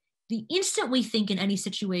 The instant we think in any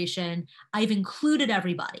situation, I've included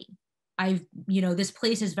everybody. You know, this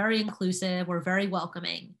place is very inclusive, we're very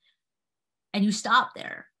welcoming. And you stop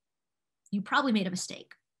there, you probably made a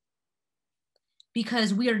mistake.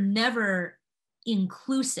 Because we are never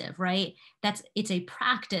inclusive, right? It's a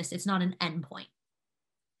practice, it's not an endpoint.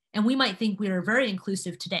 And we might think we are very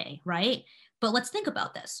inclusive today, right? But let's think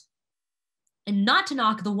about this. And not to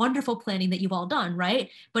knock the wonderful planning that you've all done,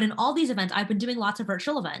 right? But in all these events, I've been doing lots of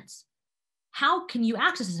virtual events. How can you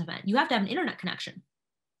access this event? You have to have an internet connection.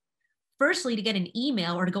 Firstly, to get an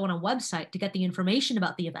email or to go on a website to get the information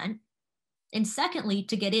about the event. And secondly,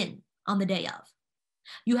 to get in on the day of.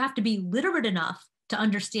 You have to be literate enough to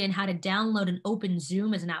understand how to download and open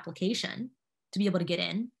Zoom as an application to be able to get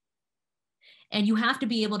in. And you have to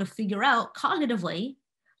be able to figure out cognitively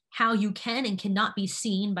how you can and cannot be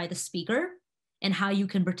seen by the speaker and how you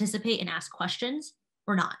can participate and ask questions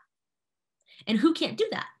or not. And who can't do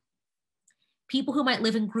that? People who might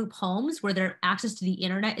live in group homes where their access to the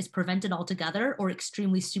internet is prevented altogether or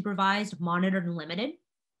extremely supervised, monitored, and limited.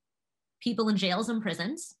 People in jails and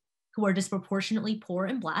prisons who are disproportionately poor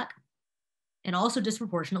and Black and also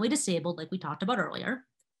disproportionately disabled, like we talked about earlier.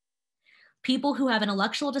 People who have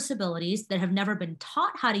intellectual disabilities that have never been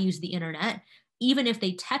taught how to use the internet, even if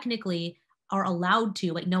they technically are allowed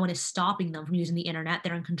to, like no one is stopping them from using the internet.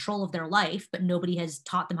 They're in control of their life, but nobody has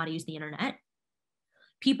taught them how to use the internet.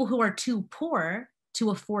 People who are too poor to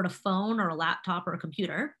afford a phone or a laptop or a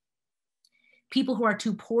computer. People who are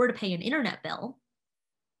too poor to pay an internet bill.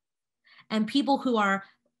 And people who are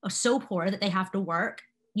so poor that they have to work,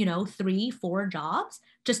 you know, 3-4 jobs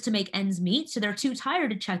just to make ends meet. So they're too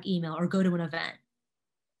tired to check email or go to an event.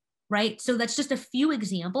 Right? So that's just a few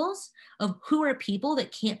examples of who are people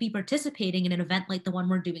that can't be participating in an event like the one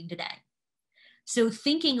we're doing today. So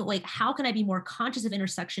thinking like, how can I be more conscious of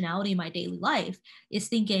intersectionality in my daily life is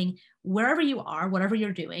thinking wherever you are, whatever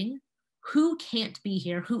you're doing, who can't be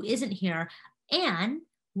here, who isn't here, and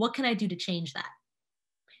what can I do to change that?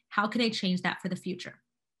 How can I change that for the future?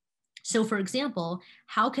 So for example,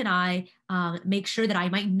 how can I make sure that I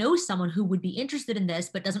might know someone who would be interested in this,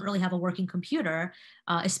 but doesn't really have a working computer,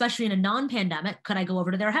 especially in a non-pandemic, could I go over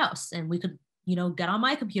to their house and we could, you know, get on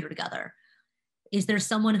my computer together? Is there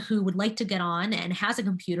someone who would like to get on and has a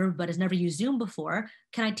computer, but has never used Zoom before?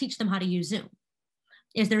 Can I teach them how to use Zoom?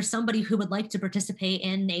 Is there somebody who would like to participate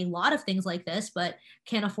in a lot of things like this, but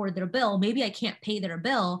can't afford their bill? Maybe I can't pay their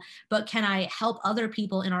bill, but can I help other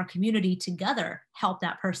people in our community together help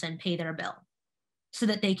that person pay their bill so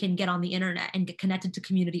that they can get on the internet and get connected to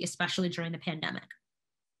community, especially during the pandemic?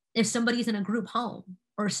 If somebody's in a group home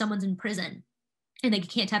or someone's in prison and they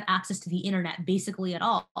can't have access to the internet basically at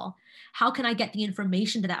all, how can I get the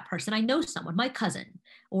information to that person? I know someone, my cousin,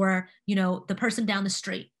 or, you know, the person down the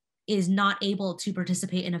street is not able to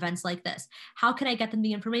participate in events like this. How can I get them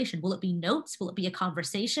the information? Will it be notes? Will it be a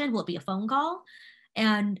conversation? Will it be a phone call?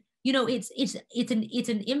 And you know, it's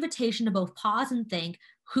an invitation to both pause and think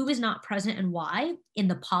who is not present and why in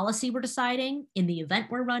the policy we're deciding, in the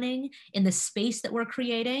event we're running, in the space that we're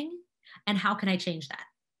creating, and how can I change that?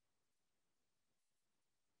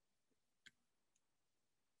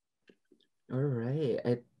 All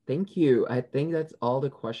right. Thank you. I think that's all the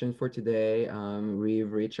questions for today.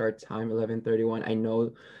 We've reached our time, 11:31. I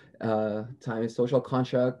know time is social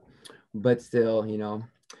construct, but still, you know.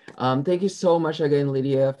 Thank you so much again,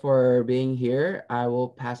 Lydia, for being here. I will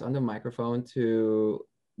pass on the microphone to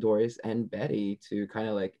Doris and Betty to kind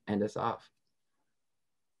of like end us off.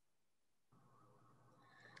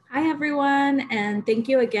 Hi, everyone, and thank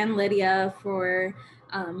you again, Lydia, for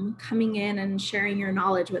coming in and sharing your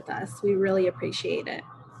knowledge with us. We really appreciate it.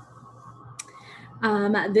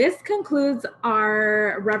 This concludes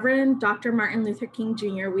our Reverend Dr. Martin Luther King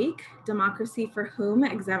Jr. Week, Democracy for Whom,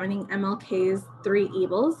 examining MLK's 3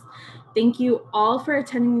 evils. Thank you all for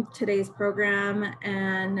attending today's program,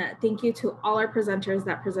 and thank you to all our presenters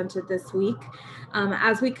that presented this week.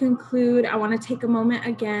 As we conclude, I want to take a moment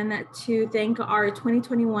again to thank our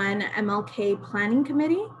 2021 MLK Planning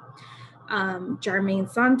Committee,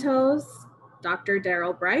 Jarmaine Santos, Dr.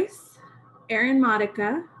 Daryl Bryce, Erin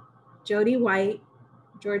Modica, Jody White,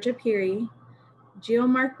 Georgia Piri, Gio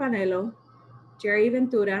Mark Panelo, Jerry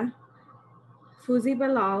Ventura, Fuzi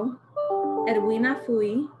Balal, Edwina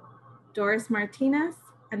Fui, Doris Martinez,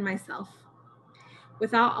 and myself.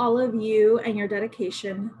 Without all of you and your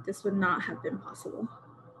dedication, this would not have been possible.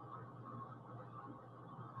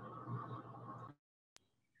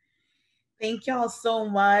 Thank y'all so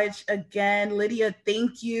much. Again, Lydia,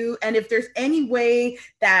 thank you. And if there's any way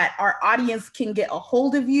that our audience can get a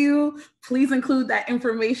hold of you, please include that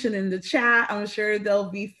information in the chat. I'm sure there'll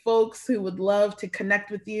be folks who would love to connect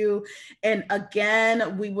with you. And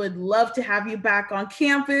again, we would love to have you back on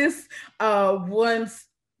campus once,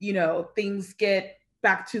 you know, things get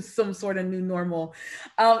back to some sort of new normal.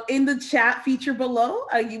 In the chat feature below,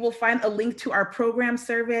 you will find a link to our program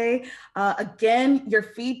survey. Again, your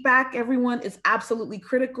feedback, everyone, is absolutely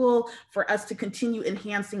critical for us to continue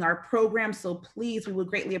enhancing our program. So please, we would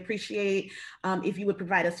greatly appreciate if you would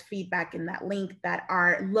provide us feedback in that link that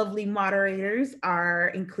our lovely moderators are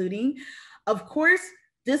including. Of course,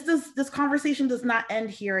 this conversation does not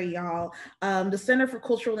end here, y'all. The Center for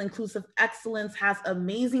Cultural and Inclusive Excellence has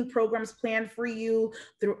amazing programs planned for you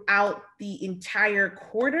throughout the entire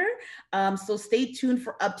quarter. So stay tuned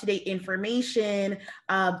for up-to-date information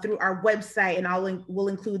through our website, and we'll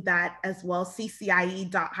include that as well,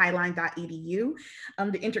 ccie.highline.edu.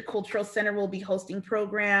 The Intercultural Center will be hosting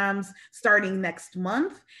programs starting next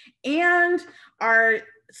month, and our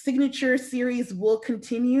signature series will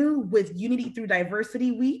continue with Unity Through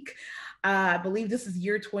Diversity Week. I believe this is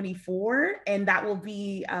year 24, and that will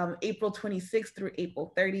be April 26th through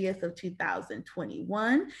April 30th of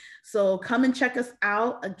 2021. So come and check us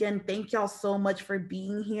out. Again, thank y'all so much for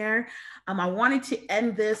being here. I wanted to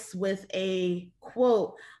end this with a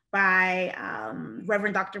quote by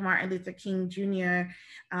Reverend Dr. Martin Luther King Jr.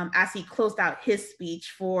 As he closed out his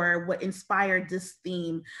speech for what inspired this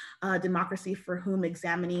theme, Democracy for Whom,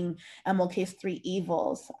 examining MLK's 3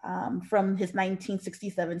 evils, from his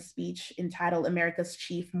 1967 speech entitled America's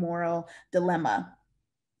Chief Moral Dilemma.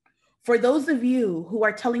 For those of you who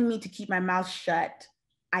are telling me to keep my mouth shut,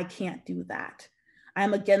 I can't do that. I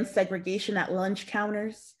am against segregation at lunch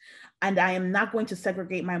counters, and I am not going to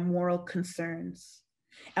segregate my moral concerns.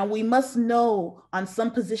 And we must know on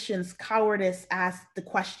some positions, cowardice asks the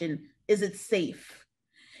question, is it safe?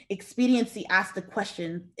 Expediency asks the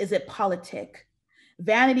question, is it politic?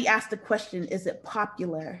 Vanity asks the question, is it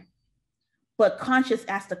popular? But conscience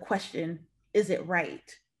asks the question, is it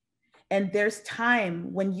right? And there's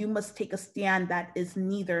time when you must take a stand that is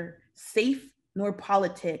neither safe nor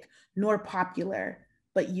politic nor popular,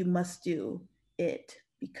 but you must do it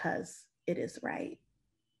because it is right.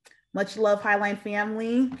 Much love, Highline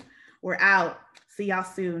family. We're out. See y'all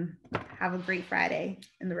soon. Have a great Friday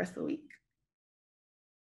and the rest of the week.